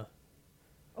Chromeo.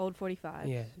 Old 45.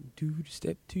 Yeah. Dude,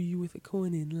 step to you with a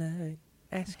coin in line.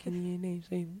 Asking your name,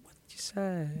 saying, what did you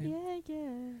sign?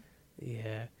 Yeah.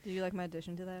 Yeah. Did you like my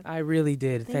addition to that? I really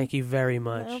did. Thank you very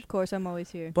much. Of course, I'm always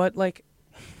here. But, like,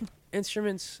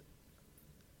 instruments,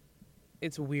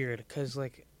 it's weird because,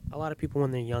 like, a lot of people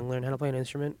when they're young learn how to play an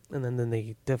instrument and then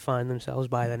they define themselves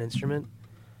by that instrument.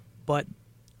 But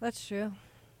That's true.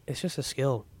 it's just a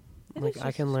skill. It Like, is I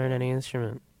just can a learn skill. any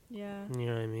instrument. Yeah. You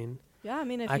know what I mean? Yeah, I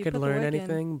mean, if I you could put the learn work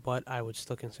anything, but I would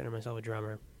still consider myself a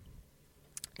drummer.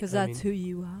 Because I that's mean, who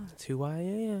you are. That's who I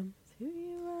am. That's who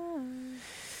you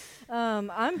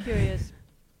are. I'm curious.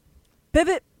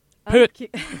 Pivot. Pivot.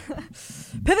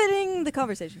 Pivoting the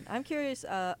conversation. I'm curious.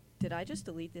 Did I just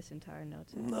delete this entire note?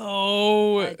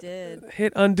 No. I did.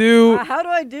 Hit undo. How do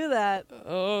I do that?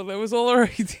 Oh, that was all our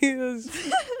ideas.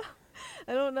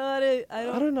 I don't know how to. I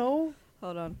don't know.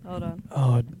 Hold on.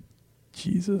 Oh,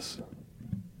 Jesus.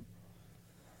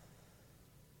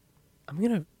 I'm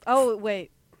gonna. Oh,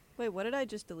 wait. What did I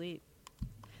just delete?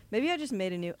 Maybe I just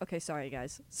made a new. Okay, sorry,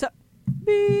 guys. So,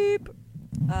 beep.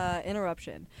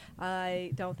 Interruption.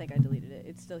 I don't think I deleted it.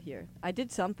 It's still here. I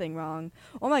did something wrong.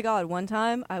 Oh my God! One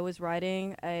time I was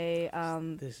writing a.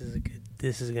 This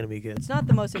is gonna be good. It's not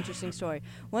the most interesting story.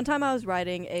 One time I was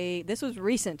writing this was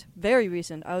recent, very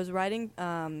recent. I was writing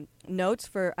notes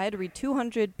I had to read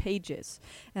 200 pages,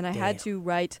 and I had to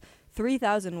write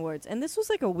 3,000 words. And this was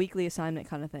like a weekly assignment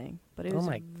kind of thing. But it was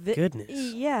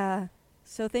goodness. Yeah.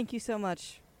 So thank you so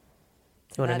much.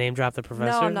 You want to name drop the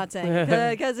professor? No, I'm not saying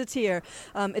because it's here.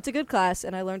 It's a good class,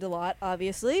 and I learned a lot,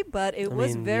 obviously, but it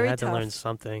was very you had tough. to learn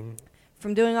something.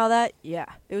 From doing all that, yeah,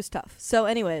 it was tough. So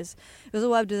anyways, it was a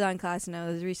web design class, and I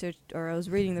was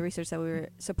reading the research that we were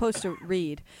supposed to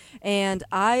read. And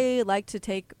I like to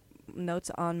take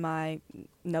notes on my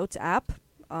notes app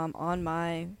on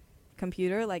my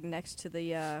computer, like next to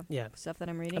the stuff that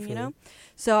I'm reading, you know?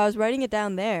 So I was writing it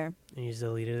down there. And you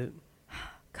deleted it?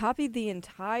 Copied the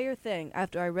entire thing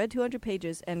after I read 200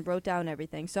 pages and wrote down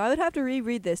everything. So I would have to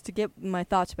reread this to get my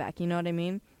thoughts back, you know what I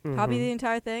mean? Mm-hmm. Copied the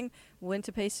entire thing, went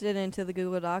to paste it into the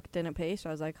Google Doc, didn't paste. I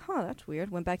was like, that's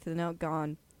weird. Went back to the note,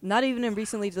 gone. Not even in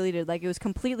recently deleted. Like, it was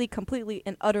completely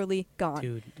and utterly gone.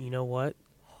 Dude, you know what?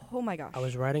 Oh my gosh. I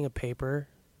was writing a paper,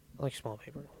 like small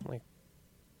paper, like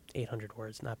 800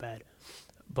 words, not bad.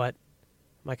 But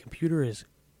my computer is,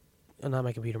 not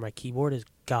my computer, my keyboard is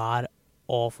god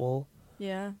awful.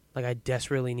 Yeah. Like, I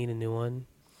desperately need a new one.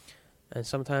 And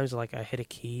sometimes, like, I hit a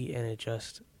key and it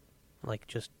just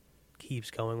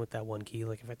keeps going with that one key.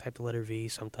 Like, if I type the letter V,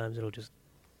 sometimes it'll just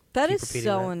That keep is repeating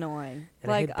so that. annoying.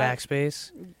 And like, I hit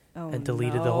backspace and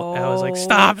deleted no. the whole... I was like,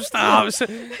 stop!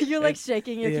 You're, like,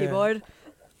 shaking your keyboard.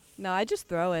 No, I just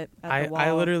throw it at the wall.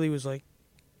 I literally was like...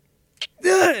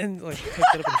 and, like,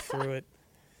 picked it up and threw it.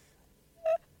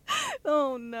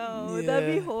 Oh, no. Yeah.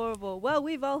 That'd be horrible. Well,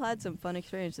 we've all had some fun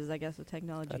experiences, I guess, with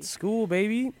technology. That's school,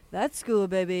 baby. That's school,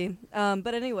 baby.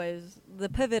 But anyways, the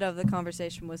pivot of the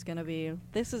conversation was going to be,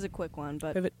 this is a quick one,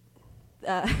 but... Pivot.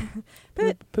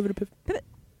 Pivot.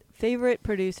 Favorite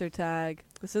producer tag.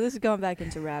 So this is going back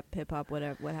into rap, hip-hop,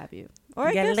 whatever, what have you. Or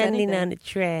I guess anything. on the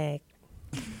track.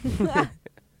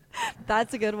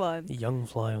 That's a good one. Young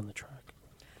fly on the track.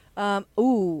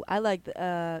 I like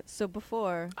so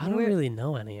before... I don't really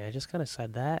know any. I just kind of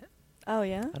said that. Oh,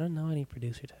 yeah? I don't know any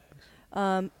producer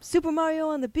tags. Super Mario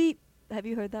on the Beat. Have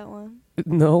you heard that one?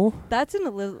 No. That's in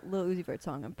a Lil Uzi Vert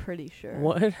song, I'm pretty sure.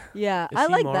 What? Yeah, Is I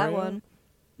he like Mario? that one.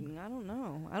 I don't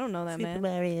know. I don't know that, man.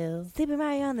 Mario. Super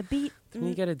Mario on the Beat. Didn't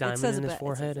he get a diamond in his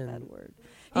forehead? It says a and bad word.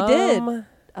 He did.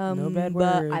 No bad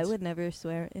but words. I would never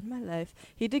swear in my life.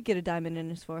 He did get a diamond in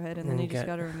his forehead, and then he just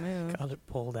got it removed. Got it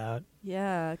pulled out.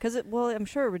 Yeah, because I'm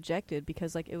sure it rejected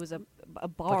because like it was a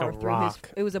bar like a through rock.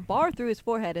 it was a bar through his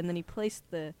forehead, and then he placed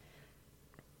the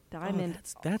diamond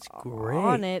That's great.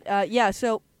 on it. Yeah,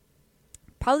 so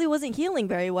probably wasn't healing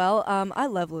very well. I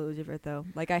love Lil Uzi Vert though.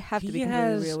 Like I have to be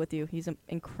completely real with you. He's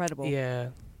incredible. Yeah,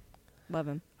 love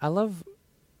him. I love.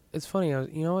 It's funny. You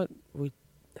know what?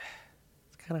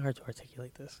 It's kind of hard to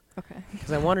articulate this. Okay.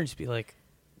 Because I wanted to be like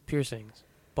piercings,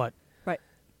 but right.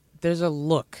 There's a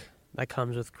look that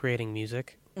comes with creating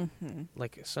music. Mm-hmm.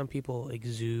 Like some people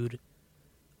exude,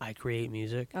 I create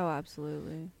music. Oh,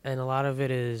 absolutely. And a lot of it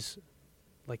is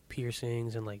like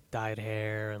piercings and like dyed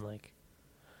hair and like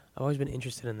I've always been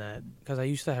interested in that because I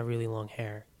used to have really long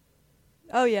hair.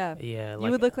 Oh yeah. Yeah.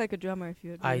 You would look like a drummer if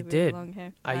you had really long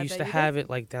hair. I used to have it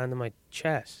like down to my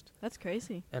chest. That's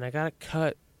crazy. And I got it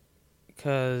cut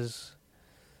because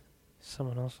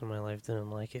someone else in my life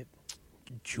didn't like it.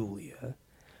 Julia.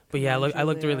 But yeah, I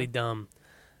looked really dumb.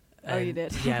 Oh, you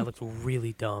did? Yeah, I looked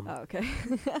really dumb. Oh, okay.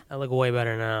 I look way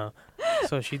better now.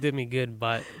 So she did me good,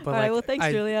 but All like right, well, thanks,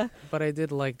 Julia. but I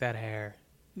did like that hair.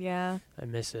 Yeah, I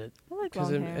miss it I like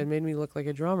because long hair. it made me look like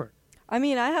a drummer. I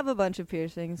mean, I have a bunch of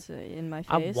piercings in my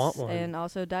I face. want one. And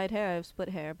also dyed hair. I have split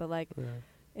hair, but like, Yeah.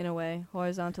 in a way,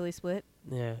 horizontally split.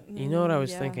 Yeah. You know what I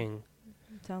was yeah. thinking?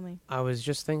 Tell me. I was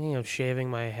just thinking of shaving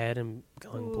my head and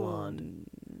going blonde.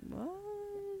 What?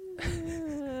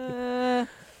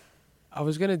 I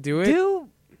was gonna do it. Do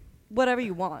whatever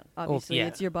you want. Obviously, yeah.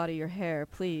 it's your body, your hair.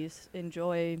 Please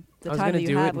enjoy the I was time gonna that you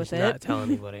do have it and with just it. not tell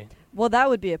anybody. Well, that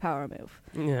would be a power move.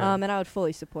 Yeah. And I would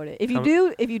fully support it. If you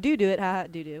do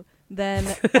it,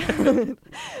 then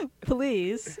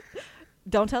please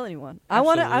don't tell anyone.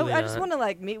 Absolutely I just not. want to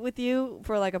like meet with you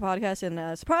for like a podcast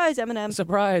and surprise Eminem.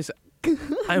 Surprise!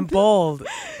 I'm bald.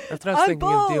 That's what I was I'm thinking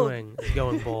bald. of doing. Is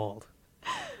going bald. I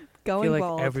Going feel like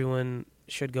bald. everyone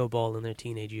should go bald in their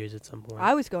teenage years at some point.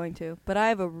 I was going to, but I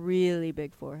have a really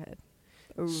big forehead.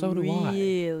 So do I.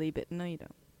 Really big. No, you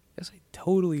don't. Yes, I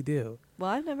totally do. Well,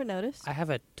 I've never noticed. I have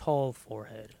a tall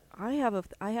forehead. I have a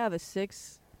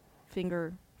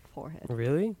 6-finger forehead.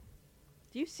 Really?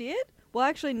 Do you see it? Well,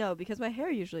 actually, no, because my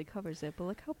hair usually covers it. But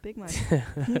look how big my.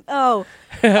 Oh,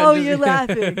 you're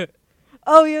laughing.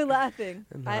 Oh, you're laughing.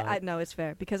 No. I no, it's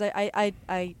fair because I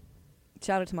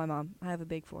shout out to my mom. I have a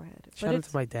big forehead. Shout out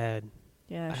to my dad.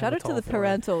 Yeah, I shout have out a to the tall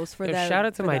forehead. parentals for Yeah, that. shout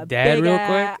out to for my that dad big real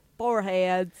ass quick.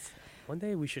 Foreheads. One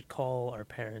day we should call our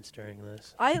parents during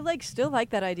this. I still like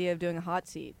that idea of doing a hot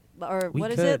seat. Or We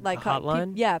what is could, it? Like a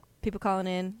hotline? people calling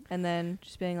in and then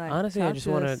just being like, Honestly, I talk just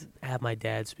to want us. to have my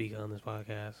dad speak on this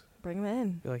podcast. Bring him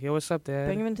in. Be like, yo, what's up, Dad?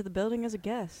 Bring him into the building as a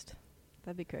guest.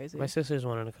 That'd be crazy. My sisters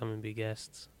wanted to come and be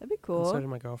guests. That'd be And cool. so did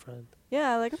my girlfriend.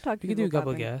 Yeah, like I've talked to We could do a people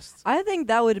couple about bringing- guests. I think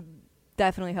that would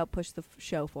definitely help push the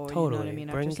show forward. You know what I Totally. mean?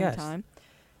 Bring After some guests. time.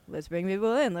 Let's bring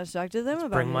people in. Let's talk to them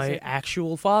about Bring my music.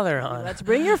 actual father on. Let's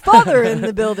bring your father in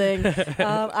the building.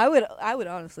 I would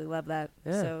honestly love that.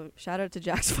 Yeah. So shout out to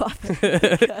Jack's father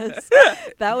because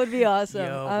that would be awesome.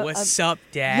 Yo, what's up,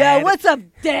 Dad? Yeah, what's up,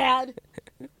 Dad?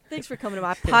 Thanks for coming to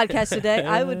my podcast today.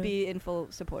 I would be in full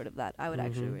support of that. I would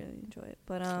actually really enjoy it.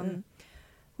 But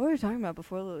what were we talking about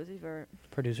before Louis Vert?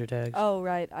 Producer tags. Oh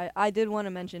right, I did want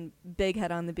to mention Big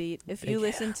Head on the Beat. If you Big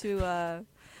listen to,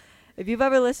 if you've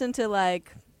ever listened to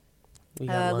like We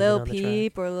got London Lil on the track.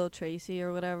 Peep or Lil Tracy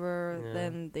or whatever, Yeah.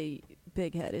 then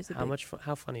Big Head is the How much?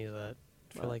 How funny is that?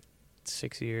 For What? like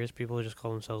 6 years, people just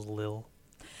call themselves Lil.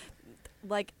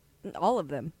 like all of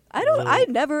them. Lil. I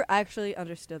never actually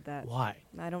understood that. Why?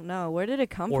 I don't know. Where did it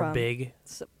come Or from? big.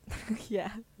 So,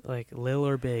 yeah. Like Lil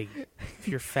or big. If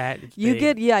you're fat, it's You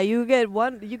big. you get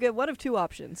one of two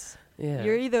options. Yeah.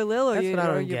 You're either Lil or That's you're what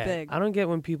I don't you're get. big. I don't get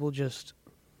when people just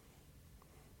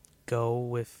go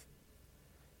with,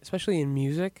 especially in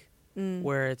music, Mm.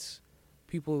 where it's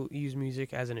people use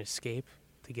music as an escape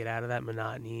to get out of that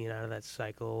monotony and out of that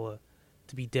cycle,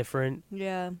 to be different.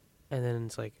 Yeah. And then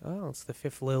it's like, oh, it's the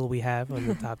fifth Lil we have on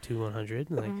the top 100.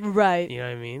 Like, Right. you know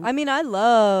what I mean? I mean, I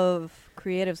love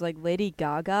creatives like Lady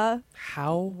Gaga.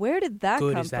 How Where did that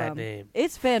good come is that from? name?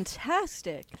 It's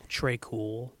fantastic. Trey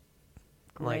Cool.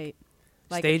 Great.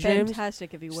 Like stage names?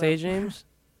 fantastic, if you will. Stage names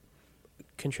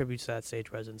contributes to that stage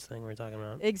presence thing we're talking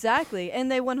about. Exactly,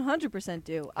 and they 100%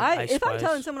 do. Ice If I'm Spice.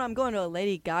 telling someone I'm going to a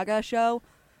Lady Gaga show,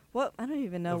 what I don't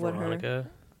even know what her. Veronica.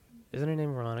 Isn't her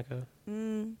name Veronica?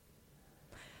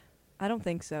 I don't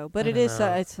think so, but I it don't is.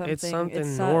 know. It's something. It's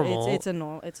something not- normal.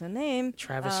 It's a name.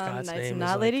 Travis Scott's It's name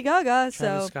not is Lady like, Gaga. Travis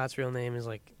So Scott's real name is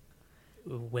like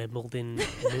Wimbledon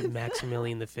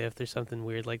Maximilian V or something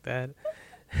weird like that.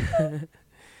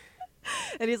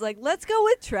 and he's like, let's go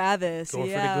with Travis. Gorf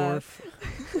yeah. the Gorf.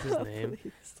 That's his name.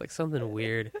 Please. It's like something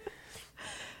weird.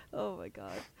 Oh my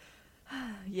god.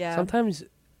 Yeah. Sometimes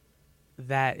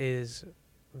that is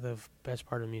the best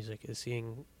part of music, is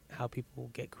seeing how people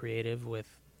get creative with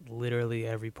literally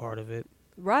every part of it.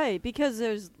 Right, because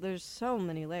there's so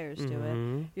many layers to it.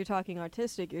 Mhm. You're talking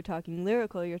artistic, you're talking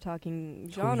lyrical, you're talking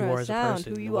Who you are genre, as a sound, person,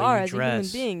 who the you way are you as a human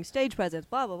dress. being, stage presence,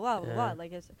 blah blah blah blah Yeah. blah.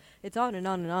 Like it's on and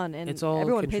on and on, and It's all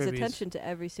everyone pays contributes. attention to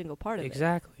every single part of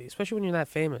Exactly. Especially when you're that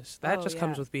famous. That Oh, just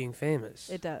comes yeah. with being famous.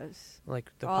 it. It does.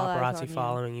 Like the All eyes on paparazzi you.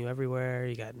 following you everywhere.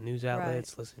 You got news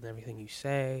outlets listening to everything you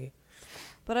say.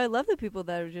 But I love the people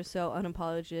that are just so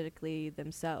unapologetically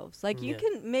themselves. Like you Yeah.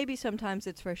 can maybe sometimes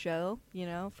it's for show,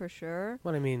 for sure.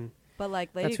 What I mean, But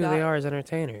like Lady that's who Gaga, they are as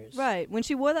entertainers. right? When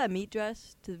she wore that meat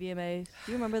dress to the VMAs,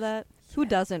 do you remember that? Who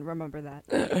doesn't remember that?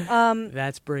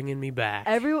 That's bringing me back.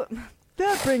 Everyone.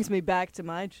 That brings me back to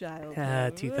my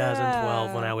childhood.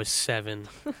 2012 when I was 7.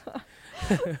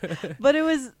 But it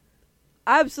was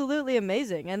absolutely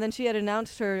amazing. And then she had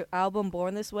announced her album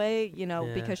Born This Way, you know,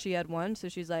 Yeah. because she had won. So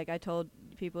she's like, I told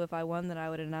people if I won that I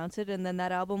would announce it. And then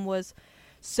that album was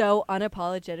so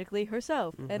unapologetically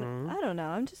herself. And I don't know,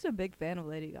 I'm just a big fan of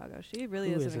Lady Gaga. She really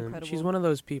Who is isn't? an incredible. She's one of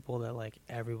those people that like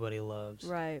everybody loves.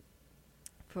 Right.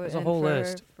 There's a whole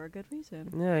list. For a good reason.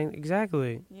 Yeah,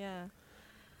 exactly. Yeah.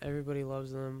 Everybody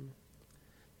loves them.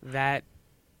 That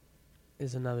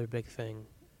is another big thing,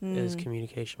 is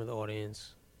communication with the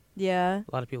audience. Yeah.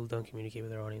 A lot of people don't communicate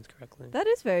with their audience correctly. That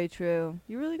is very true.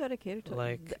 You really got to cater to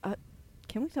Like,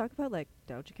 can we talk about like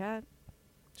Doja Cat?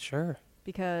 sure.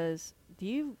 Because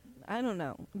I don't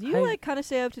know. Do you like kind of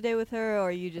stay up to date with her, or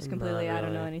are you just completely Not I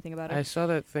don't know really. anything about her? I saw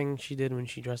that thing she did when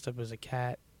she dressed up as a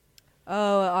cat.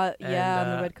 Oh, yeah,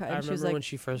 on the red I carpet. She was remember like, when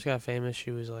she first got famous,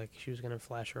 she was like, she was going to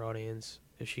flash her audience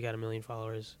if she got 1 million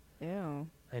followers. ew.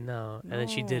 I know. And then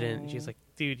she didn't. She's No. like,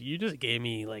 dude, you just gave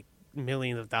me like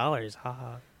millions of dollars.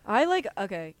 Haha.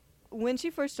 Okay. When she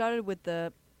first started with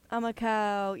the I'm a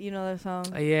cow, you know that song?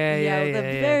 Yeah. The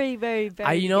very, very, very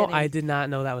I beginning. did not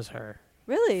know that was her.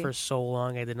 Really? For so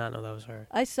long, I did not know that was her.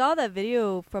 I saw that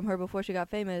video from her before she got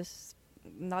famous.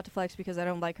 Not to flex because I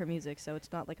don't like her music, so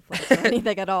it's not like a flex or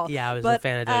anything at all. Yeah, I was but a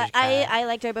fan of Doja Cat. I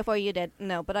liked her before you did.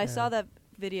 No, but I Yeah. saw that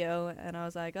video and I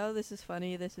was like, oh, this is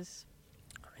funny. This is.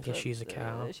 I guess she's a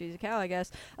cow. She's a cow, I guess.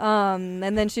 And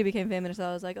then she became famous, so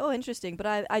I was like, oh, interesting.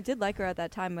 But I did like her at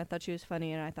that time. I thought she was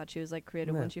funny, and I thought she was like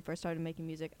creative when she first started making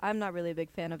music. I'm not really a big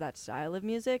fan of that style of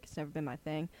music. It's never been my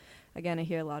thing. Again, I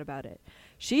hear a lot about it.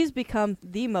 She's become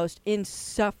the most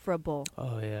insufferable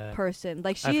person.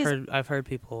 Like I've heard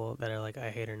people that are like, I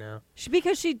hate her now.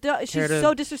 Because she's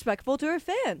so disrespectful to her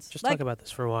fans. Just talk about this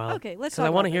for a while. Okay, let's Because talk I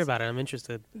want to about hear this. about it. I'm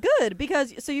interested. Good,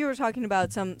 because so you were talking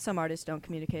about some artists don't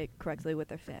communicate correctly with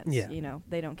their fans. Yeah. You know,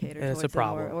 they don't cater And towards it's a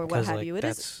problem. them or what Because have like, you. It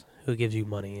is. that's who gives you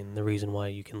money and the reason why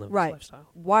you can live Right. this lifestyle.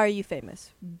 Why are you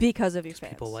famous? Because of your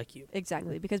fans. People like you.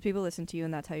 Exactly, Yeah. because people listen to you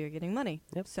and that's how you're getting money.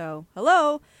 Yep. So,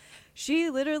 hello. She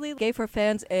literally gave her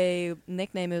fans a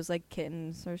nickname. It was like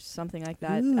Kittens or something like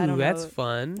that. Ooh, I don't know. that's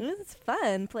fun. It's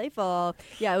fun, playful.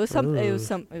 Yeah, it was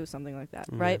something like that,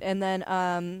 right? Yeah. And then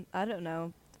I don't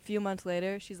know, a few months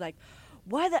later, she's like,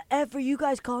 why the F are you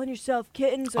guys calling yourself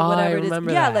Kittens or whatever it is?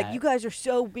 Yeah, that. like you guys are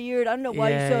so weird. I don't know why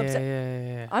you're so upset.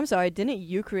 Yeah. I'm sorry, didn't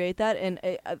you create that? And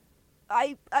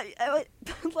I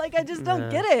like, I just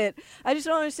don't get it. I just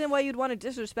don't understand why you'd want to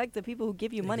disrespect the people who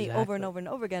give you money over and over and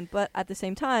over again. But at the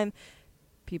same time,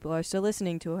 people are still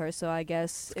listening to her. So I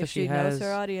guess if she knows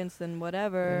her audience, then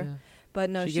whatever. Yeah. But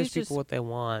no, she gives people what they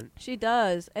want. She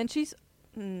does. And she's,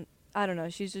 I don't know,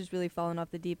 she's just really fallen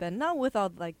off the deep end. Not with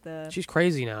all like the... She's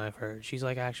crazy now, I've heard. She's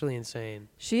like actually insane.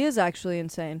 She is actually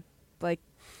insane. Like,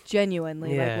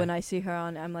 genuinely. Yeah. Like, when I see her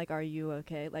on, I'm like, are you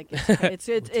okay? Like, it's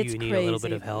Do you crazy. need a little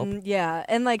bit of help? Yeah.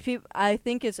 And like, I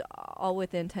think it's all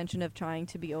with the intention of trying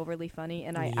to be overly funny,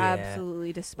 and I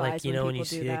absolutely despise like, you know, when you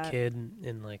people do see that. a kid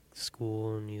in like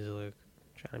school and he's like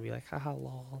trying to be like, haha,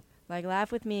 lol. Like,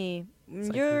 laugh with me.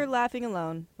 It's You're like, laughing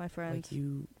alone, my friend. Like,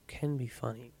 you can be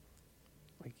funny.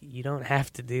 Like, you don't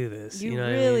have to do this. You know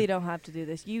really what I mean? don't have to do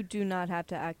this. You do not have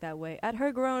to act that way at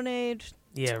her grown age.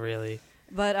 Yeah, really.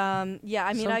 But yeah,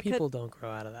 I mean, Some people don't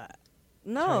grow out of that.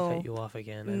 Sorry to No. cut you off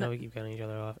again. I know we keep cutting each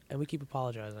other off, and we keep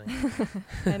apologizing.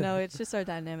 I know, it's just our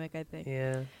dynamic, I think.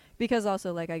 Yeah. Because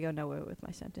also, like, I go nowhere with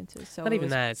my sentences. So Not even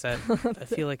that. It's that I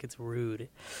feel like it's rude.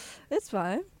 It's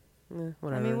fine.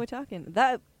 Whatever. I mean, we're talking.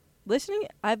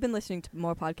 I've been listening to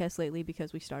more podcasts lately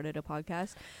because we started a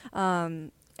podcast.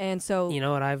 And so... You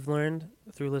know what I've learned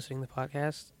through listening to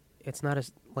podcasts? It's not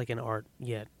like an art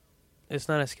yet. It's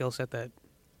not a skill set that...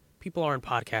 People aren't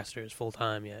podcasters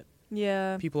full-time yet.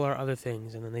 Yeah. People are other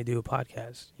things, and then they do a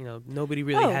podcast. You know, nobody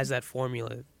really has that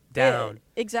formula down.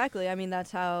 Exactly. I mean, that's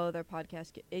how their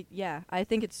podcast... yeah, I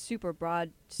think it's super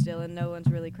broad still, and no one's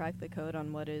really cracked the code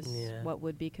on what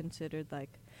would be considered,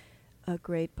 like, a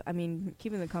great... I mean,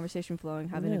 keeping the conversation flowing,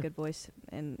 having a good voice,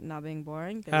 and not being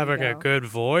boring. Having a good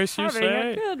voice, you say?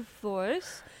 Having a good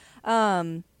voice.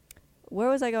 Where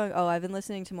was I going? Oh, I've been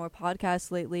listening to more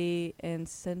podcasts lately, and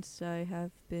since I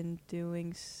have been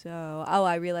doing so... Oh,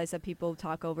 I realized that people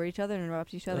talk over each other and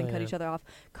interrupt each other and cut each other off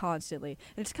constantly.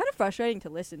 And it's kind of frustrating to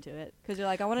listen to it, because you're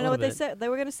like, I want to know what they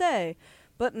were going to say.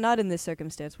 But not in this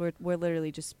circumstance. We're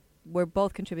literally just... We're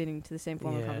both contributing to the same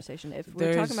form of conversation. If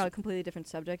we're talking about a completely different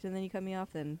subject and then you cut me off,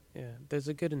 then... Yeah, there's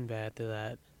a good and bad to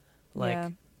that.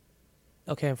 Like,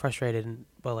 okay, I'm frustrated,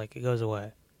 but, like, it goes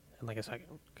away. In like a second,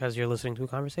 because you're listening to a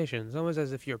conversation. It's almost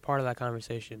as if you're part of that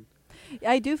conversation.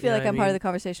 I do feel like I'm part of mean? the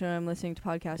conversation when I'm listening to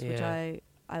podcasts, which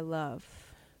I love.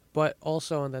 But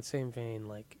also in that same vein,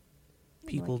 like,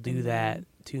 people do that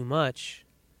too much,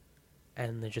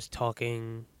 and they're just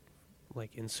talking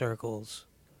like in circles,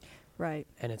 Right.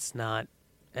 and it's not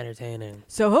entertaining.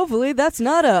 So hopefully that's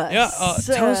not us. Yeah,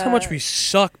 tell us how much we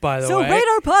suck, by the way. So rate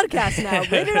our podcast now.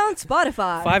 Rate it on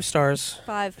Spotify. 5 stars.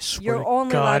 5. Swear You're to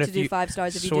only God, allowed to if do you 5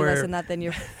 stars. If you do swear- less than that, then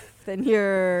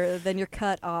you're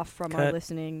cut off from our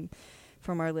listening,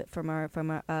 from our audience.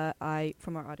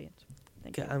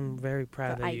 Thank you. I'm very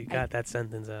proud that you got that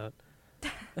sentence out.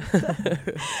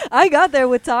 I got there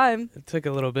with time. It took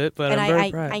a little bit, but And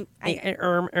I'm very proud.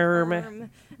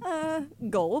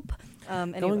 Gulp.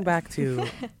 Anyway. Going back to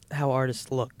how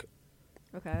artists look.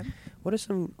 Okay. What are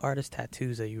some artist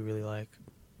tattoos that you really like?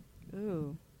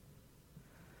 Ooh.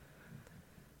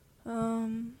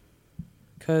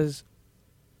 Because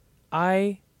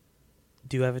I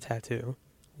do have a tattoo.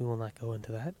 We will not go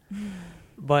into that.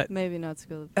 But maybe not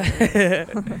school.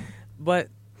 but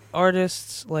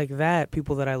artists like that,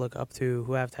 people that I look up to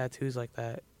who have tattoos like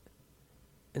that,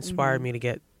 inspired me to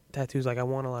get tattoos. Like, I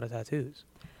want a lot of tattoos.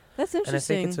 That's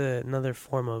interesting. And I think it's another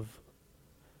form of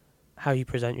how you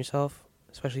present yourself,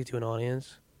 especially to an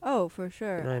audience. Oh, for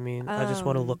sure. You know what I mean? I just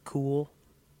want to look cool.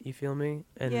 You feel me?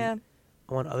 And yeah.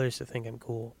 I want others to think I'm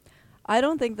cool. I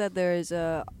don't think that there's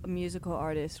a musical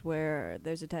artist where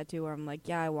there's a tattoo where I'm like,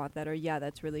 yeah, I want that, or yeah,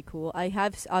 that's really cool. I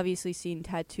have obviously seen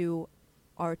tattoo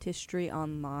artistry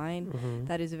online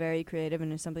that is very creative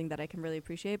and is something that I can really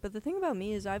appreciate. But the thing about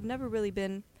me is I've never really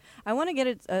been. I want to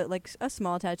get like a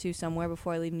small tattoo somewhere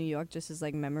before I leave New York, just as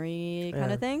like memory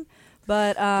kind of thing.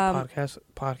 But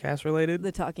podcast related.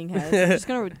 The talking heads. I'm just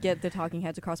gonna get the talking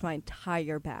heads across my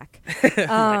entire back.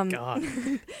 Oh my God.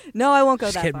 No, I won't go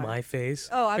just that get far. my face.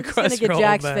 Oh, I'm just gonna get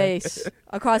Jack's face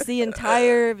across the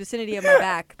entire vicinity of my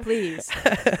back, please.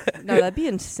 No, that'd be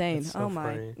insane. So oh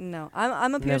my, funny. no,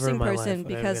 I'm a piercing person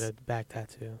because get a back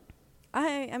tattoo.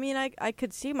 I mean I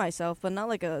could see myself, but not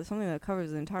like something that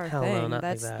covers the entire Hell thing. No, not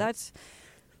that's like that.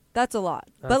 that's a lot.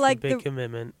 That's but like a big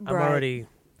commitment. I'm already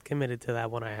committed to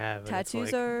that one I have.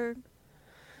 Tattoos are.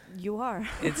 You are.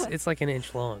 it's like an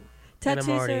inch long. Tattoos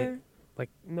and I'm already, are. like,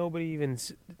 nobody even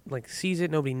sees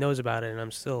it. Nobody knows about it, and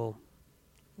I'm still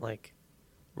like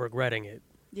regretting it.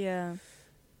 Yeah.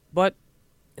 But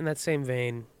in that same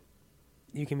vein,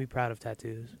 you can be proud of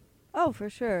tattoos. Oh, for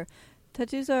sure.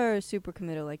 Tattoos are super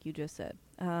committal, like you just said.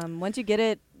 Once you get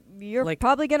it, you're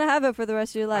probably gonna have it for the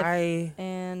rest of your life.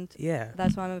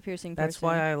 That's why I'm a piercing person. That's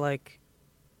why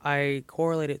I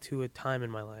correlate it to a time in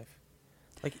my life.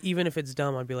 Like, even if it's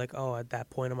dumb, I'd be like, oh, at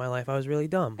that point in my life, I was really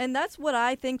dumb. And that's what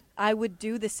I think I would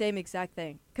do the same exact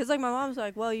thing. Because, like, my mom's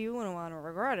like, well, you wouldn't want to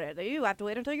regret it. You have to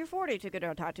wait until you're 40 to get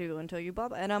a tattoo until you blah,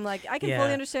 blah. And I'm like, I can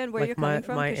fully understand where you're coming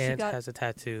from. My aunt has a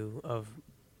tattoo of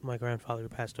my grandfather who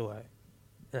passed away.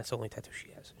 And that's the only tattoo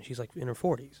she has. And she's, like, in her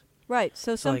 40s. Right.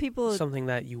 So some people... Something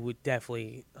that you would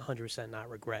definitely 100% not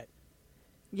regret.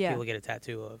 Yeah. People get a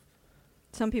tattoo of.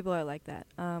 Some people are like that,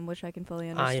 which I can fully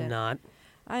understand. I am not.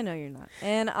 I know you're not.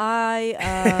 And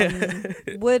I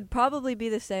would probably be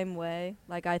the same way.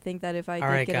 Like, I think that if I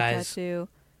did get a tattoo...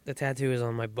 The tattoo is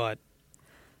on my butt.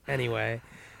 Anyway.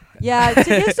 Yeah, to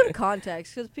give some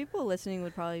context, because people listening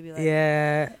would probably be like...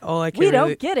 Yeah, we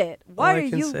don't get it. Why are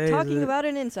you talking about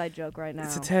an inside joke right now?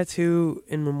 It's a tattoo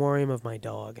in memoriam of my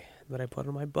dog that I put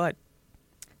on my butt.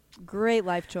 Great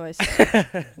life choice.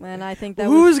 And I think that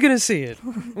Who's going to see it?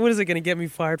 What is it going to get me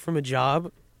fired from a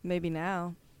job? Maybe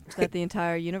now that the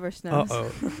entire universe knows.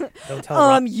 Uh-oh. Don't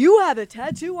tell you have a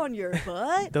tattoo on your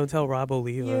butt? Don't tell Rob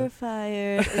Oliva. You're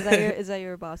fired. Is that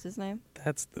your boss's name?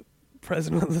 That's the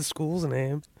president of the school's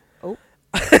name. Oh.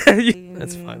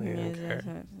 That's funny. I don't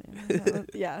care.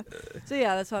 Yeah. So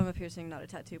yeah, that's why I'm a piercing, not a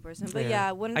tattoo person. But yeah,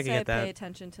 I wouldn't say I pay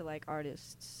attention to like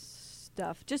artists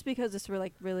stuff just because it's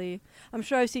really I'm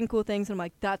sure I've seen cool things and I'm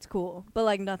like, that's cool, but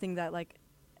like nothing that like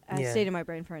has stayed in my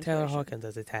brain for inspiration. Taylor Hawkins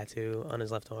has a tattoo on his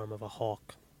left arm of a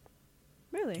hawk.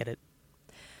 Really? Get it?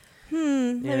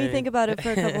 Let me think about it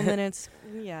for a couple minutes.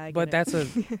 Yeah, I get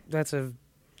it. That's a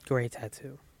great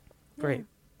tattoo. Great.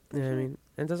 Yeah, you know what I mean?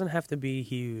 It doesn't have to be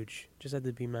huge. Just have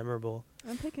to be memorable.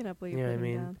 I'm picking up what you're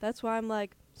putting down. That's why I'm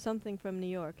like, something from New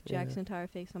York. Jack's entire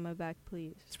face on my back,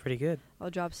 please. It's pretty good. I'll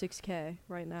drop $6,000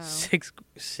 right now. Six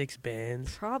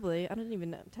bands. Probably. I don't even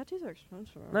know. Tattoos are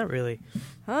expensive. Not really.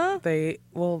 Huh? It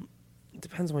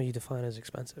depends on what you define as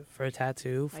expensive. For a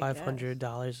tattoo,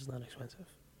 $500 is not expensive.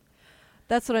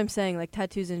 That's what I'm saying. Like,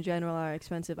 tattoos in general are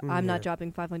expensive. I'm not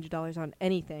dropping $500 on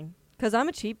anything. Because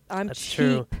I'm cheap. That's cheap.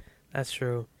 True. That's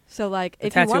true. So, like,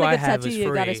 if you want a good tattoo,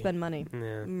 you got to spend money.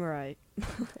 Yeah. Right.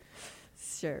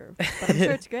 Sure. But I'm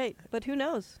sure it's great. But who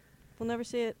knows? We'll never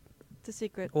see it. It's a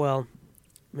secret. Well,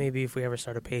 maybe if we ever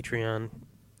start a Patreon,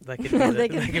 That could be They that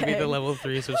can could be pay. the level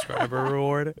 3 subscriber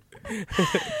reward.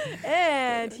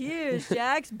 And here's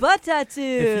Jack's butt tattoo.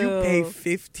 If you pay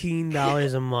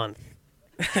 $15 a month,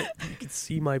 you can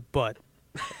see my butt.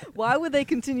 Why would they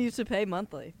continue to pay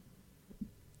monthly?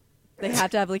 They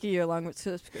have to have like a year-long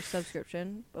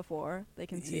subscription before they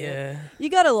can see it. Yeah. You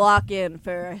gotta lock in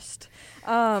first.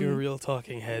 If you're a real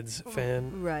Talking Heads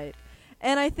fan. Right.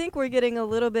 And I think we're getting a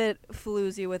little bit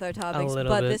floozy with our topics,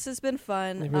 little but bit. this has been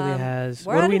fun. It really has.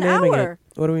 We're What at are we an naming hour. it?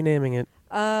 What are we naming it?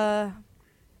 I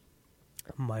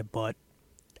My butt.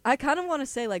 kind of want to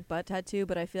say like butt tattoo,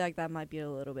 but I feel like that might be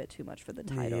a little bit too much for the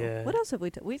title. Yeah. What else have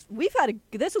we? We've had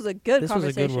this was a good This was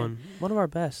a conversation. good one. One of our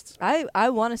best. I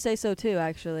want to say so too.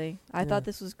 Actually, I Yeah. thought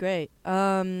this was great.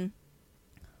 We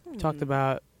talked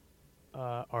about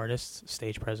artists'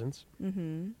 stage presence.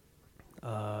 Mm-hmm.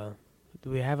 Do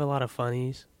we have a lot of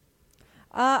funnies?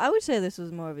 I would say this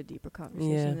was more of a deeper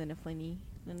conversation Yeah. than a funny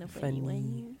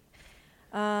Funny.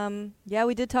 one. Yeah,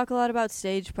 we did talk a lot about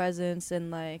stage presence and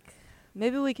like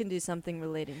maybe we can do something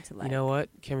relating to like. You know what?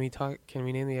 Can we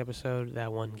name the episode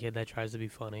That One Kid That Tries to Be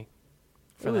Funny?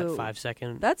 For Ooh, that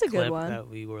 5-second that's a good clip one. that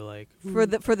we were like for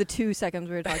the 2 seconds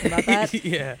we were talking about that,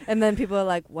 yeah. and then people are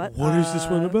like, "What? What is this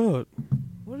one about?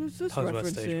 What is this Talks about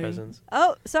stage referencing?" presence.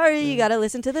 Oh, sorry, you Yeah. gotta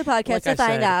listen to the podcast Like to I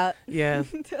find said, out. Yeah.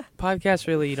 Podcasts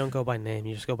really, you don't go by name,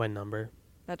 you just go by number.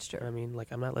 That's true. I mean, like,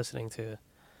 I'm not listening to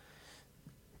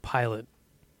Pilot.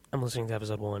 I'm listening to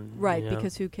episode 1. Right, you know?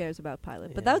 because who cares about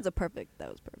Pilot? But Yeah. that was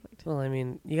perfect. Well, I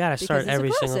mean, you gotta Because start it's a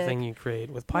every single classic. thing you create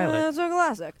with Pilot. It's a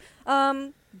classic.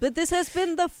 But this has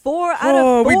been the 4 out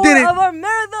Oh, of we 4 did it. of our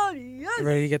marathon. Yes!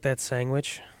 Ready to get that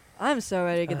sandwich? I'm so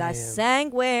ready to get I that am.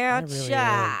 sandwich. really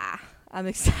am. I'm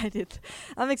excited.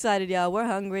 I'm excited, y'all. We're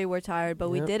hungry. We're tired, but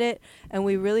we Yep. did it, and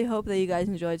we really hope that you guys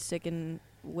enjoyed sticking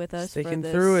with us. for Sticking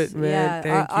this. through it, man. Yeah,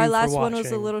 Thank our you for last one was a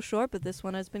watching. little short, but this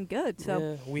one has been good. So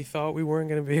Yeah, we thought we weren't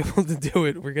going to be able to do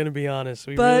it. We're going to be honest.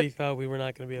 We But- really thought we were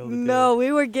not going to be able to do no,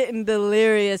 we were getting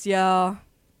delirious, y'all,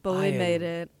 but we I am made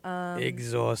it. it.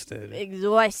 Exhausted.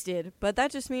 Exhausted, but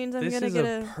that just means I'm This gonna is get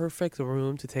a perfect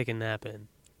room to take a nap in.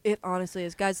 It honestly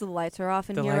is, guys. The lights are off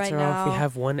in The here lights right are now. off. We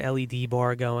have one LED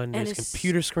bar going. And There's it's-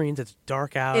 computer screens. It's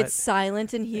dark out. It's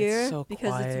silent in here so because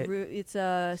quiet. it's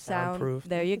sound. Soundproof.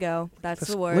 There you go. That's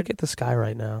the word. Look at the sky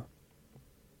right now.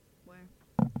 Where?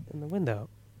 In the window.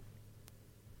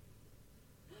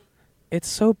 It's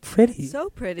so pretty. So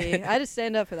pretty. I had to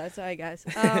stand up for that. Sorry, guys.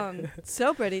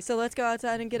 So pretty. So let's go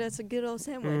outside and get us a good old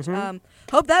sandwich. Mhm.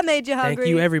 Hope that made you hungry. Thank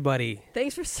you, everybody.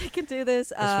 Thanks for sticking through this.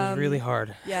 This was really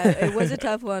hard. Yeah, it was a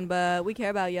tough one, but we care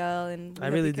about y'all, and we I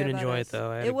hope really you care did about enjoy us. it,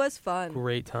 though. I had It a was fun.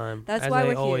 Great time. That's As why I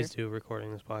we're always here. do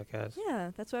recording this podcast.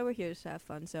 Yeah, that's why we're here, to have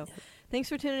fun. So, thanks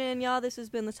for tuning in, y'all. This has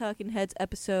been the Talking Heads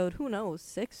episode. Who knows,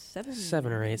 6, 7,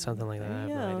 7 or 8, something like that. I have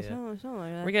no Yeah, idea. something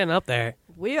like that. We're getting up there.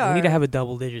 We are. We need to have a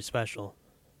double-digit special.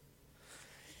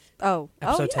 yeah.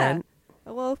 Episode 10.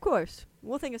 Well, of course.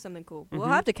 We'll think of something cool. We'll Mhm.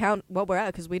 have to count what we're at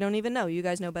because we don't even know. You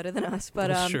guys know better than us. But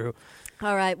That's true.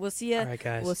 all right, we'll see you. All right,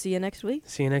 guys. We'll see you next week.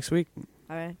 See you next week.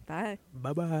 All right, bye.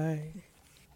 Bye-bye.